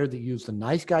from there that use the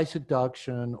nice guy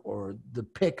seduction or the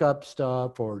pickup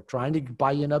stuff or trying to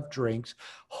buy you enough drinks,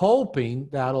 hoping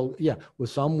with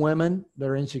some women,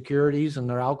 their insecurities and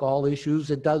their alcohol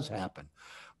issues, it does happen.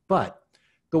 But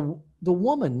the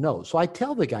woman knows. So I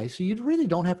tell the guy, so you really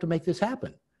don't have to make this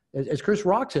happen. As Chris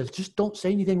Rock says, just don't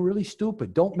say anything really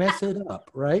stupid. Don't mess it up,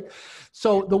 right?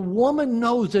 So the woman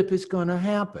knows if it's going to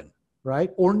happen,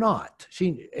 right? Or not.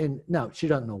 Now she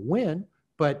doesn't know when,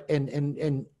 but,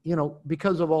 and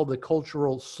because of all the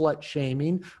cultural slut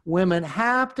shaming, women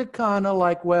have to kind of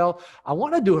like, well, I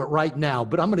want to do it right now,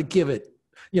 but I'm going to give it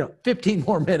 15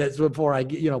 more minutes before I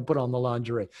get, put on the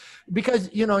lingerie, because,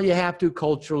 you have to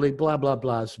culturally, blah, blah,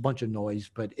 blah. It's a bunch of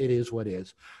noise, but it is what it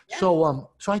is. Yeah. So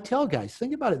I tell guys,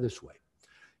 think about it this way.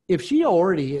 If she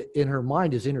already in her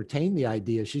mind has entertained the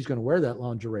idea she's going to wear that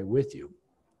lingerie with you,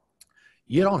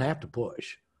 you don't have to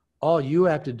push. All you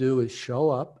have to do is show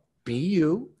up, be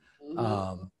you,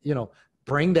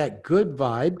 bring that good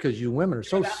vibe, because you women are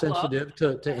so sensitive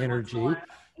to energy.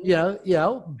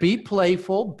 Yeah. Be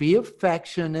playful, be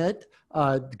affectionate,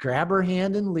 grab her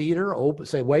hand and lead her,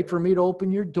 say, wait for me to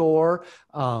open your door,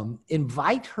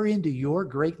 invite her into your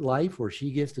great life where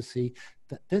she gets to see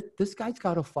that this guy's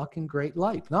got a fucking great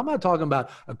life. Now, I'm not talking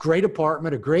about a great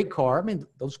apartment, a great car. I mean,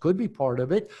 those could be part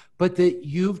of it, but that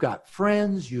you've got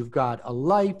friends, you've got a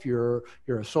life, you're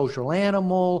a social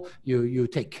animal, you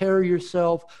take care of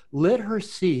yourself. Let her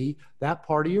see that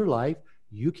part of your life.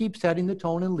 You keep setting the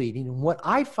tone and leading. And what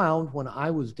I found when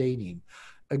I was dating,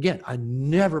 again, I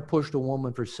never pushed a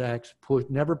woman for sex,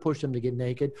 never pushed them to get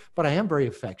naked, but I am very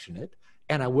affectionate,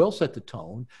 and I will set the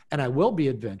tone, and I will be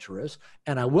adventurous,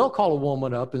 and I will call a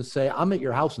woman up and say, I'm at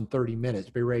your house in 30 minutes,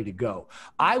 be ready to go.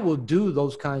 I will do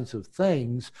those kinds of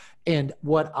things. And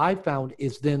what I found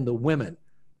is then the women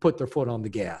put their foot on the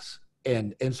gas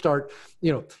and start,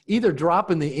 either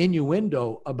dropping the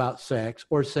innuendo about sex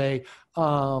or say,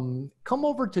 come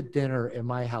over to dinner at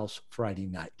my house Friday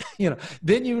night.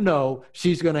 Then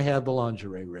she's going to have the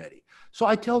lingerie ready. So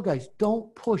I tell guys,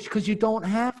 don't push, because you don't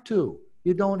have to.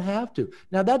 You don't have to.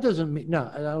 Now that doesn't mean,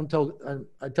 I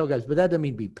tell guys, but that doesn't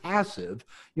mean be passive.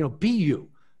 Be you.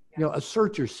 You know,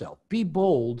 assert yourself, be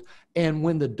bold. And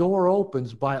when the door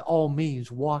opens, by all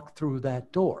means, walk through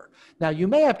that door. Now, you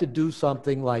may have to do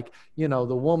something like, you know,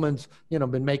 the woman's, you know,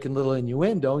 been making little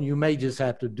innuendo, and you may just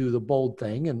have to do the bold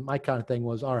thing. And my kind of thing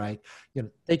was, all right, you know,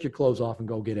 take your clothes off and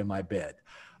go get in my bed.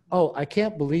 Oh, I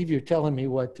can't believe you're telling me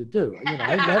what to do. You know,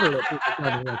 I never let people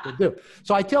tell me what to do.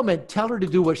 So I tell men, tell her to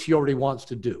do what she already wants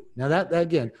to do. Now that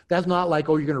again, that's not like,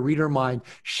 oh, you're going to read her mind.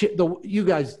 You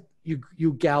guys,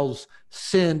 you gals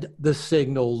send the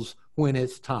signals when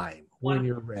it's time, when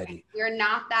you're ready. We're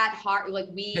not that hard. Like,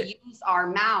 we use our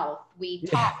mouth, we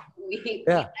talk, we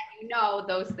let you know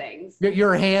those things.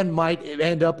 Your hand might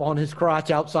end up on his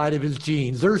crotch outside of his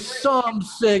jeans. There's some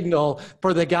signal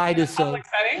for the guy to say,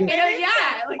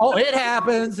 oh, it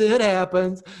happens.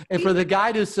 And for the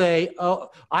guy to say, oh,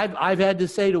 I've had to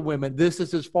say to women, this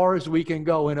is as far as we can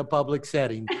go in a public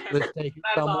setting. Let's take it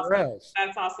somewhere else.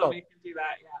 That's awesome. You can do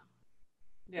that.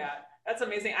 Yeah. That's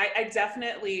amazing. I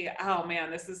definitely, oh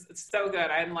man, it's so good.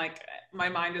 I'm like, my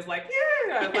mind is like,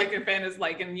 yeah, like your fan is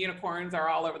like, and unicorns are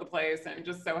all over the place and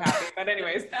just so happy. But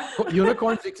anyways.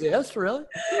 Unicorns exist, really?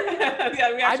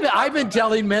 Yeah, I've been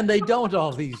telling men they don't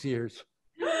all these years.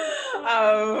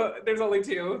 There's only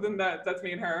two, then that's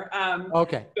me and her.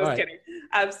 Okay. Just kidding.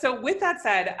 So with that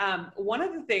said, one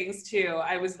of the things too,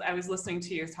 I was listening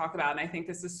to you talk about, and I think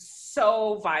this is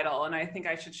so vital, and I think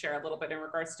I should share a little bit in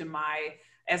regards to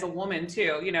as a woman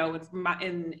too, you know, with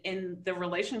in the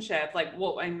relationship, like,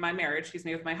 well, in my marriage,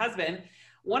 with my husband,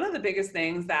 one of the biggest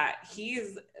things that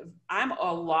I'm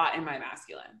a lot in my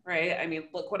masculine, right? I mean,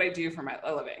 look what I do for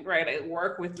a living, right? I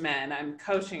work with men, I'm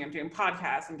coaching, I'm doing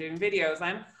podcasts, I'm doing videos.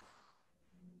 I'm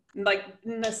like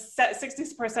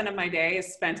 60% of my day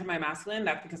is spent in my masculine.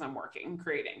 That's because I'm working,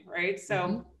 creating, right?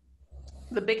 So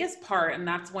the biggest part, and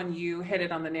that's when you hit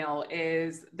it on the nail,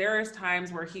 is there's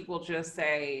times where he will just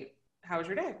say, how was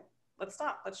your day? Let's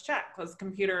stop. Let's chat. Close the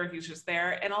computer. He's just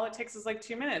there. And all it takes is like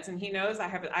 2 minutes. And he knows I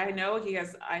have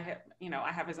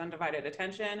his undivided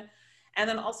attention. And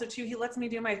then also too, he lets me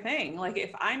do my thing. Like if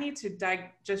I need to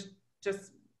just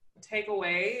take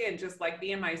away and just like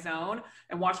be in my zone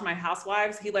and watch my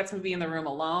housewives, he lets me be in the room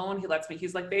alone.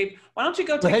 He's like, babe, why don't you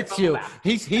go take your bubble bath?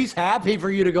 He's happy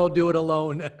for you to go do it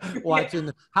alone, watching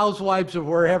the housewives or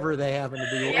wherever they happen to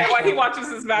be. Yeah, while he watches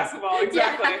his basketball.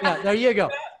 Exactly. Yeah, there you go.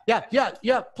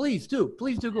 Yeah. Please do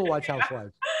go watch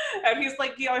Housewives. And he's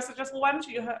like, I suggest, well, why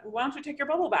don't you take your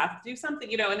bubble bath, do something,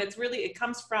 you know? And it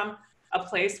comes from a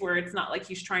place where it's not like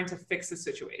he's trying to fix a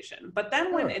situation. But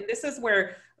then and this is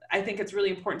where I think it's really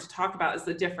important to talk about is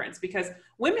the difference, because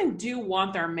women do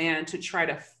want their man to try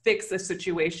to fix a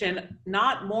situation,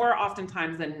 not more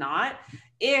oftentimes than not,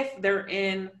 if they're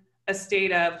in a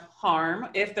state of harm,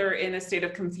 if they're in a state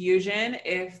of confusion,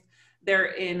 if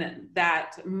they're in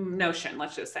that notion,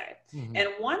 let's just say. And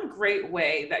one great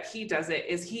way that he does it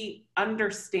is he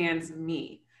understands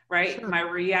me, right? Sure. My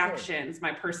reactions,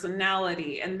 my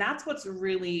personality. And that's what's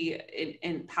really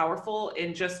powerful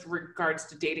in just regards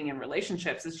to dating and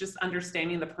relationships, is just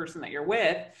understanding the person that you're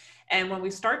with. And when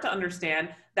we start to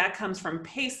understand, that comes from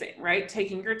pacing, right?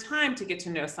 Taking your time to get to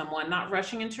know someone, not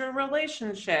rushing into a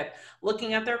relationship,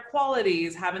 looking at their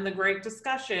qualities, having the great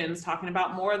discussions, talking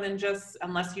about more than just,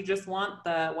 unless you just want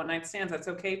the one night stands, that's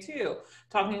okay too.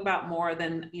 Talking about more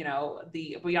than, you know,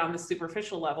 the beyond the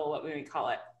superficial level, what we call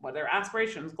it, what are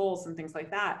aspirations, goals, and things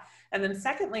like that. And then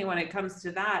secondly, when it comes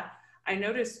to that, I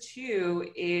noticed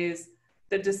too, is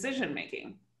the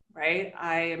decision-making, right?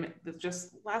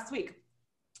 Just last week,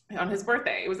 on his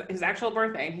birthday, it was his actual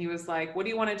birthday, and he was like, what do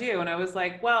you want to do? And I was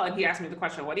like, well, and he asked me the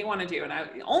question, what do you want to do? And I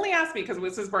only asked me because it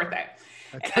was his birthday.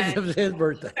 Because it was his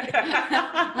birthday.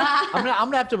 I'm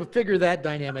gonna have to figure that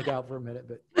dynamic out for a minute.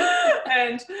 But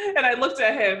and I looked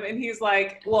at him, and he's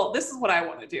like, well, this is what I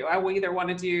want to do. I will either want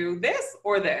to do this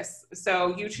or this.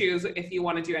 So you choose if you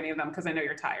want to do any of them, because I know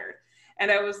you're tired. And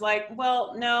I was like,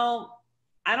 well, no,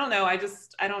 I don't know. I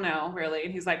don't know really.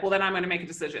 And he's like, well, then I'm going to make a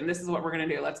decision. This is what we're going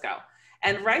to do. Let's go.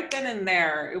 And right then and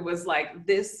there, it was like,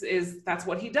 that's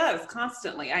what he does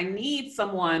constantly. I need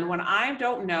someone when I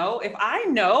don't know. If I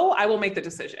know, I will make the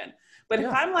decision. But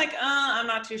if I'm like, I'm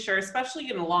not too sure,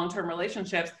 especially in long-term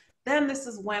relationships, then this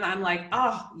is when I'm like,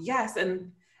 oh, yes.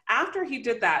 And after he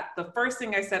did that, the first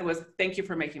thing I said was, thank you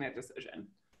for making a decision.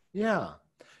 Yeah.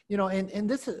 You know, and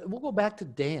this is, we'll go back to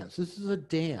dance. This is a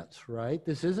dance, right?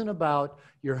 This isn't about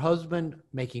your husband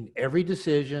making every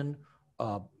decision,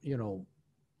 you know,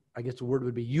 I guess the word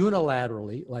would be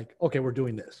unilaterally, like, okay, we're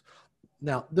doing this.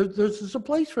 Now, there's a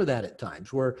place for that at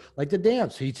times where, like the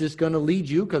dance, he's just going to lead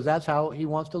you because that's how he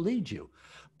wants to lead you.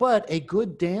 But a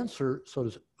good dancer,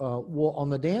 will on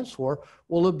the dance floor,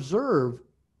 will observe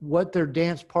what their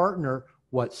dance partner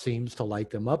what seems to light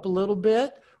them up a little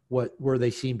bit, where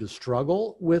they seem to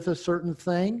struggle with a certain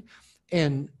thing.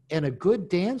 And a good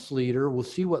dance leader will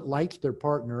see what lights their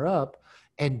partner up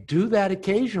and do that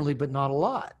occasionally, but not a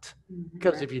lot.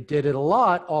 Because if you did it a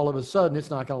lot, all of a sudden it's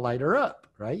not going to light her up,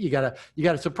 right? You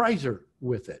gotta surprise her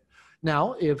with it.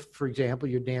 Now, if, for example,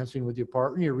 you're dancing with your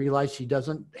partner and you realize she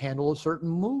doesn't handle a certain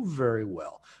move very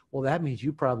well, well, that means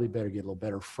you probably better get a little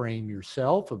better frame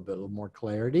yourself, a little more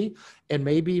clarity, and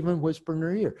maybe even whisper in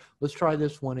her ear, let's try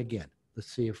this one again.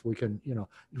 Let's see if we can,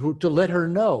 to let her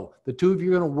know the two of you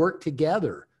are going to work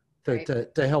together to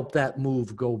help that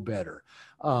move go better.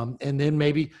 And then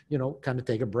maybe, kind of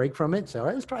take a break from it and say, all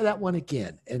right, let's try that one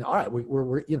again. And all right,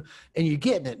 we're and you're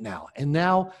getting it now. And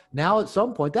now at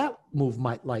some point that move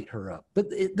might light her up. But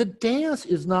the dance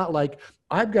is not like,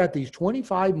 I've got these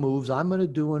 25 moves I'm going to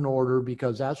do in order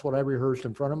because that's what I rehearsed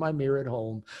in front of my mirror at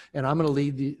home. And I'm going to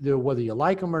lead whether you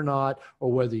like them or not,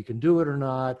 or whether you can do it or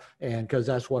not. And because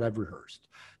that's what I've rehearsed.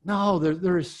 No,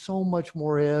 there is so much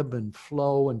more ebb and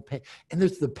flow and pain. And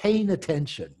there's the paying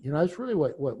attention. That's really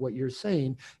what you're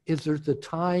saying is there's the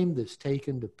time that's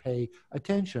taken to pay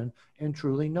attention and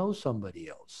truly know somebody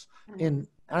else. And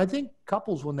I think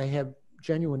couples, when they have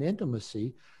genuine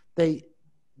intimacy, they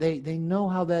know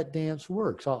how that dance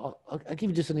works. I'll give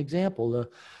you just an example.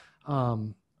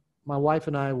 My wife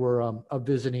and I were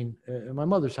visiting at my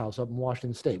mother's house up in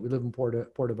Washington State. We live in Puerto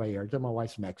Vallarta. My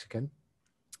wife's Mexican.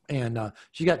 And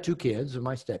she got 2 kids,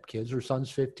 my stepkids. Her son's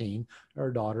 15.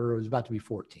 Her daughter was about to be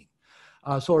 14.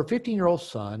 So her 15-year-old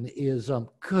son is a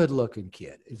good-looking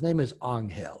kid. His name is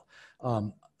Angel.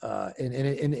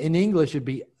 In English, it'd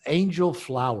be Angel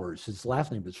Flowers. His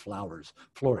last name is Flores.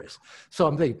 So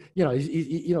I'm thinking,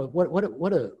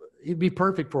 he'd be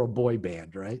perfect for a boy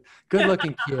band, right?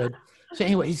 Good-looking kid. So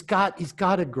anyway, he's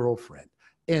got a girlfriend.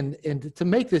 And to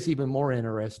make this even more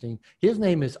interesting, his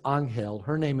name is Angel.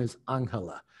 Her name is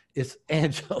Angela. It's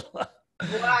Angela.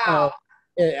 Wow.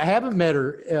 I haven't met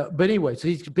her, but anyway, so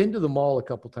he's been to the mall a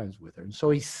couple times with her. And so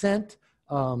he sent,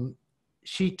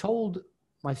 she told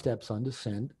my stepson to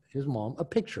send his mom a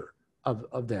picture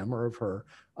of them or of her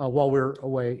while we were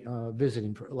away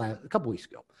visiting for a couple weeks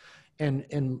ago.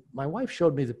 And my wife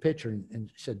showed me the picture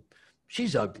and said,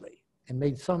 she's ugly, and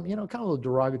made some, kind of a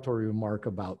derogatory remark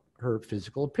about her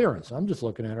physical appearance. I'm just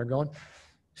looking at her going,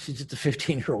 she's just a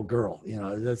 15-year-old girl,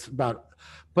 that's about,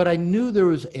 but I knew there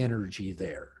was energy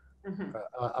there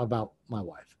about my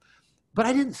wife, but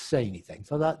I didn't say anything.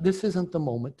 So that this isn't the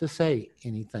moment to say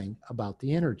anything about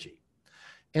the energy.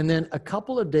 And then a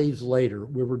couple of days later,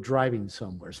 we were driving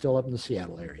somewhere, still up in the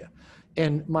Seattle area.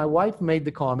 And my wife made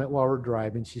the comment while we're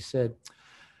driving. She said,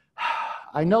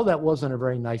 I know that wasn't a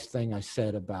very nice thing I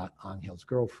said about Angel's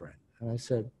girlfriend. And I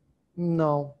said,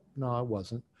 no, it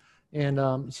wasn't.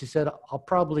 And she said, I'll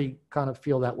probably kind of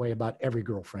feel that way about every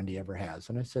girlfriend he ever has.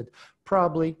 And I said,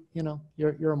 probably,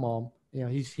 you're a mom.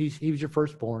 He was your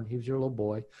firstborn. He was your little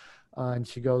boy. And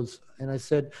she goes, and I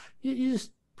said, you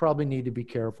just probably need to be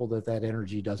careful that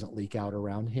energy doesn't leak out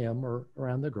around him or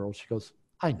around the girls. She goes,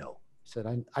 I know. I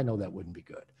said, I know that wouldn't be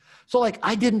good. So like,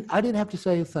 I didn't have to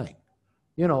say a thing.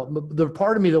 The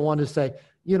part of me that wanted to say,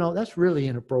 that's really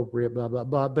inappropriate, blah, blah,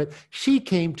 blah. But she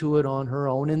came to it on her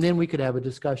own, and then we could have a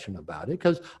discussion about it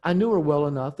because I knew her well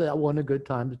enough that it wasn't a good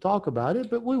time to talk about it,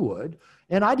 but we would.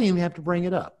 And I didn't even have to bring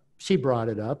it up. She brought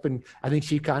it up, and I think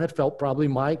she kind of felt probably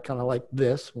kind of like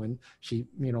this when she,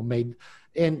 made,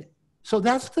 and so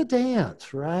that's the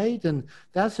dance, right? And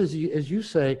that's as you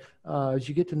say, as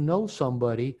you get to know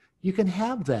somebody, you can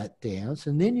have that dance,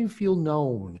 and then you feel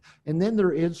known, and then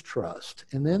there is trust,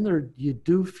 and then you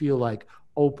do feel like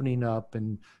opening up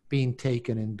and being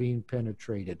taken and being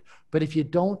penetrated. But if you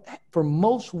don't, for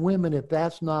most women, if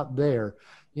that's not there,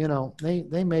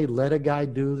 they may let a guy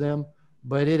do them,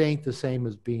 but it ain't the same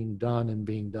as being done and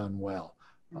being done well.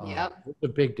 Yep. It's a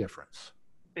big difference.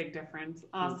 Big difference.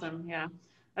 Awesome. Yeah.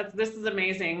 This is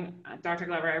amazing, Dr.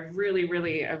 Glover. I really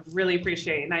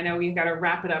appreciate it. And I know we've got to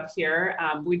wrap it up here.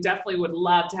 We definitely would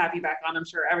love to have you back on. I'm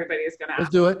sure everybody is going to. Let's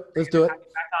do it.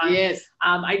 Yes.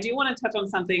 I do want to touch on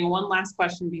something. One last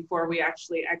question before we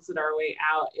actually exit our way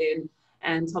out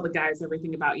and tell the guys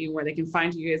everything about you, where they can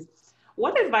find you is,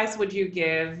 what advice would you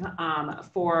give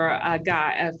for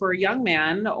a young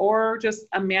man, or just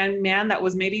a man that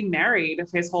was maybe married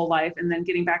his whole life and then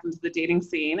getting back into the dating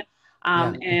scene?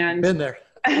 And been there.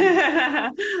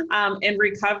 And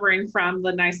recovering from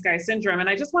the nice guy syndrome. And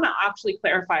I just want to actually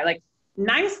clarify, like,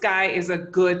 nice guy is a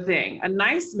good thing. A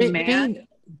nice man.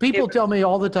 People tell me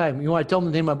all the time, I tell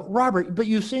them the name of Robert, but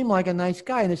you seem like a nice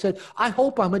guy. And I said, I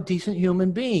hope I'm a decent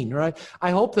human being, right?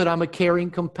 I hope that I'm a caring,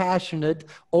 compassionate,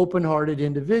 open-hearted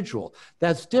individual.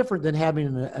 That's different than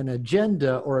having an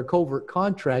agenda or a covert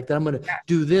contract that I'm going to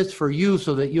do this for you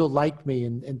so that you'll like me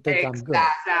and think I'm good.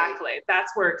 Exactly.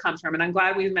 That's where it comes from. And I'm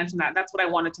glad we mentioned that. That's what I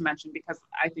wanted to mention, because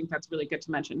I think that's really good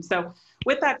to mention. So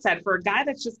with that said, for a guy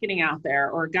that's just getting out there,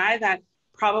 or a guy that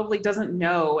probably doesn't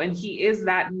know, and he is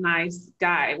that nice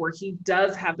guy where he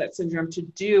does have that syndrome to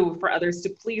do for others to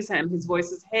please him, his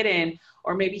voice is hidden,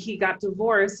 or maybe he got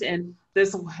divorced and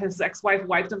his ex-wife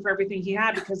wiped him for everything he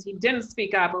had because he didn't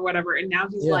speak up or whatever, and now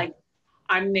he's like,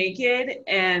 I'm naked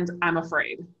and I'm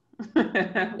afraid.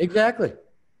 Exactly.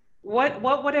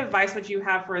 What advice would you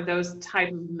have for those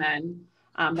type of men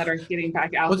that are getting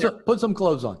back out there? Put some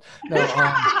clothes on.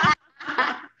 No,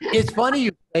 it's funny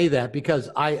you say that, because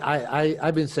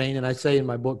I've been saying, and I say in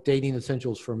my book, Dating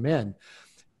Essentials for Men,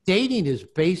 dating is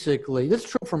basically, this is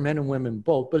true for men and women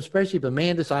both, but especially if a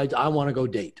man decides, I want to go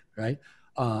date, right?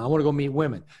 I want to go meet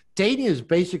women. Dating is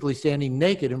basically standing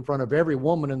naked in front of every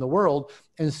woman in the world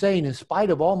and saying, in spite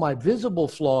of all my visible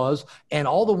flaws and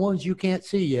all the ones you can't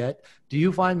see yet, do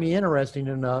you find me interesting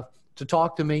enough to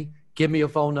talk to me, give me a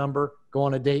phone number, go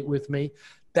on a date with me?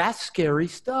 That's scary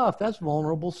stuff. That's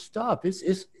vulnerable stuff.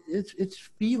 It's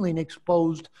feeling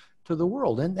exposed to the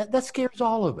world. And that scares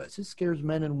all of us. It scares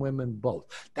men and women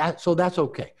both. So that's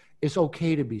okay. It's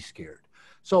okay to be scared.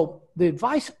 So the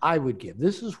advice I would give,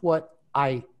 this is what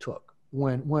I took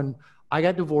when I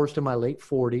got divorced in my late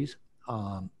 40s,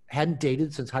 hadn't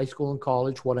dated since high school and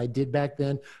college. What I did back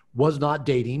then was not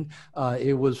dating.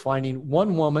 It was finding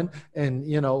one woman and,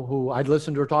 who I'd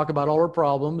listen to her talk about all her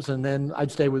problems, and then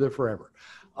I'd stay with her forever.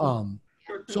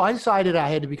 So I decided I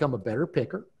had to become a better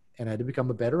picker and I had to become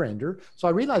a better ender. So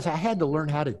I realized I had to learn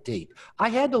how to date. I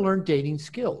had to learn dating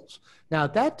skills. Now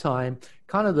at that time,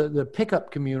 kind of the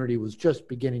pickup community was just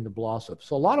beginning to blossom.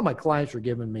 So a lot of my clients were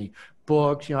giving me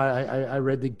books. I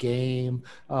read The Game.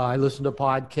 I listened to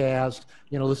podcasts,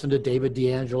 listened to David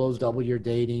D'Angelo's Double Your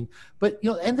Dating. But,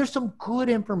 and there's some good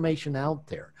information out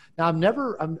there. Now,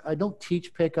 I don't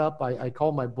teach pickup. I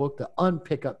call my book The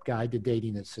Unpickup Guide to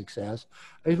Dating and Success.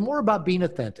 It's more about being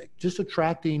authentic, just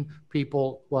attracting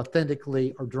people who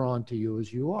authentically are drawn to you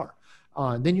as you are.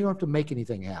 Then you don't have to make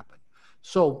anything happen.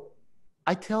 So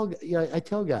I tell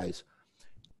guys,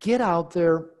 get out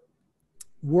there,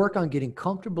 work on getting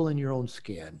comfortable in your own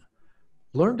skin,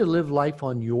 learn to live life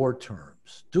on your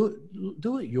terms, do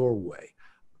it your way.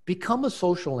 Become a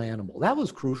social animal. That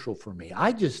was crucial for me.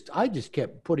 I just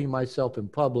kept putting myself in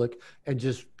public and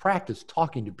just practice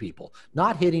talking to people,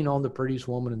 not hitting on the prettiest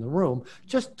woman in the room,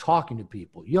 just talking to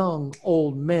people, young,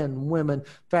 old, men, women,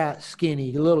 fat,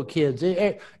 skinny, little kids,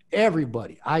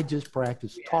 everybody. I just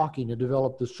practiced talking to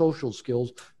develop the social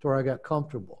skills to where I got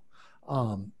comfortable.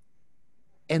 And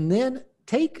then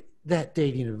take that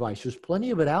dating advice. There's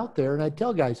plenty of it out there. And I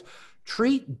tell guys,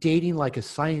 treat dating like a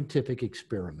scientific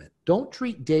experiment. Don't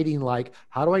treat dating like,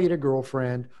 how do I get a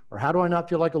girlfriend? Or how do I not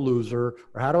feel like a loser?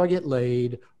 Or how do I get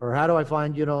laid? Or how do I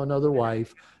find, another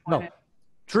wife? No,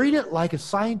 treat it like a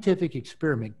scientific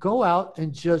experiment. Go out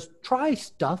and just try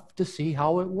stuff to see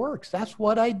how it works. That's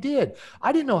what I did.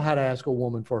 I didn't know how to ask a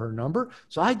woman for her number,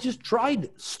 so I just tried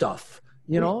stuff.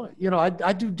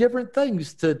 I do different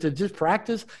things to just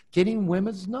practice getting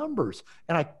women's numbers.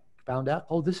 And I found out,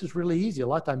 this is really easy. A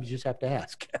lot of times you just have to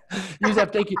ask. You just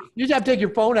have to take your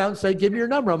phone out and say, give me your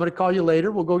number. I'm going to call you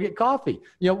later. We'll go get coffee,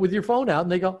 with your phone out.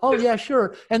 And they go, oh yeah,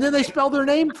 sure. And then they spell their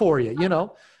name for you,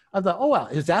 I thought, oh, wow,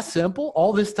 is that simple?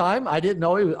 All this time, I didn't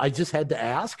know. I just had to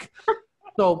ask.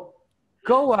 So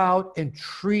go out and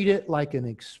treat it like an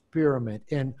experiment.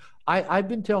 And I've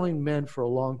been telling men for a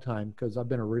long time, because I've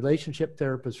been a relationship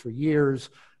therapist for years,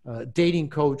 dating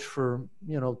coach for,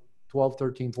 12,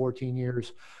 13, 14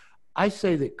 years. I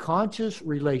say that conscious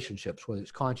relationships, whether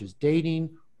it's conscious dating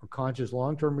or conscious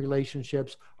long-term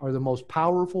relationships, are the most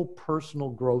powerful personal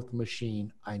growth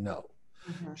machine I know.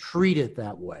 Mm-hmm. Treat it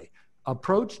that way.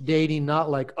 Approach dating not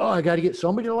like, oh, I got to get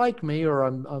somebody to like me, or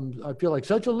I feel like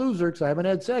such a loser because I haven't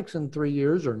had sex in 3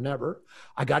 years or never.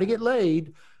 I got to get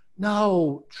laid.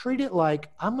 No, treat it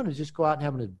like I'm going to just go out and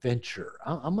have an adventure.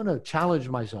 I'm going to challenge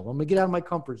myself. I'm going to get out of my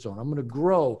comfort zone. I'm going to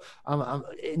grow.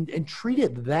 And treat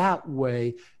it that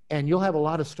way, and you'll have a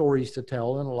lot of stories to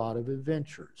tell and a lot of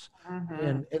adventures.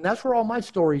 Mm-hmm. And that's where all my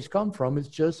stories come from. It's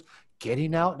just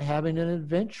getting out and having an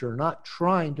adventure, not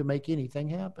trying to make anything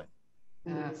happen.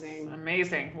 Amazing.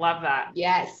 Amazing. Love that.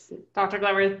 Yes. Dr.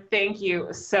 Glover, thank you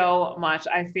so much.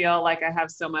 I feel like I have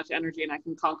so much energy and I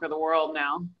can conquer the world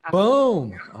now.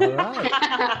 Boom. All right.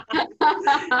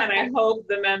 And I hope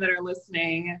the men that are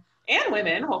listening and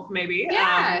women, hope maybe,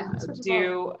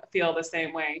 do feel the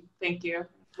same way. Thank you.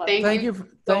 Thank you for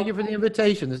the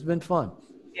invitation. It's been fun.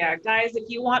 Yeah, guys, if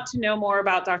you want to know more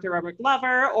about Dr. Robert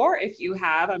Glover, or if you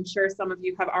have, I'm sure some of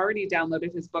you have already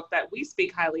downloaded his book that we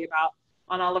speak highly about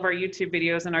on all of our YouTube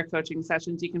videos and our coaching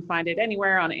sessions. You can find it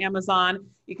anywhere on Amazon.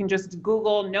 You can just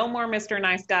Google "No More Mr.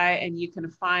 Nice Guy" and you can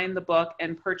find the book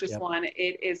and purchase one.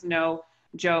 It is no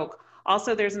joke.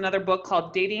 Also, there's another book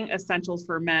called Dating Essentials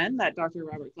for Men that Dr.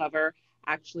 Robert Glover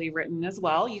actually written as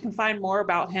well. You can find more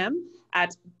about him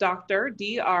at Dr.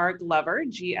 Glover,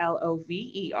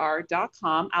 GLOVER.com.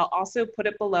 I'll also put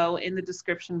it below in the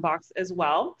description box as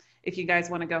well, if you guys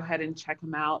want to go ahead and check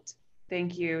him out.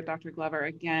 Thank you, Dr. Glover.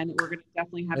 Again, we're going to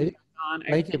definitely have you on.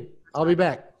 Thank you. I'll be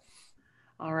back.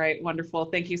 All right, wonderful.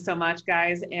 Thank you so much,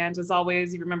 guys. And as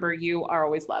always, remember, you are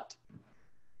always loved.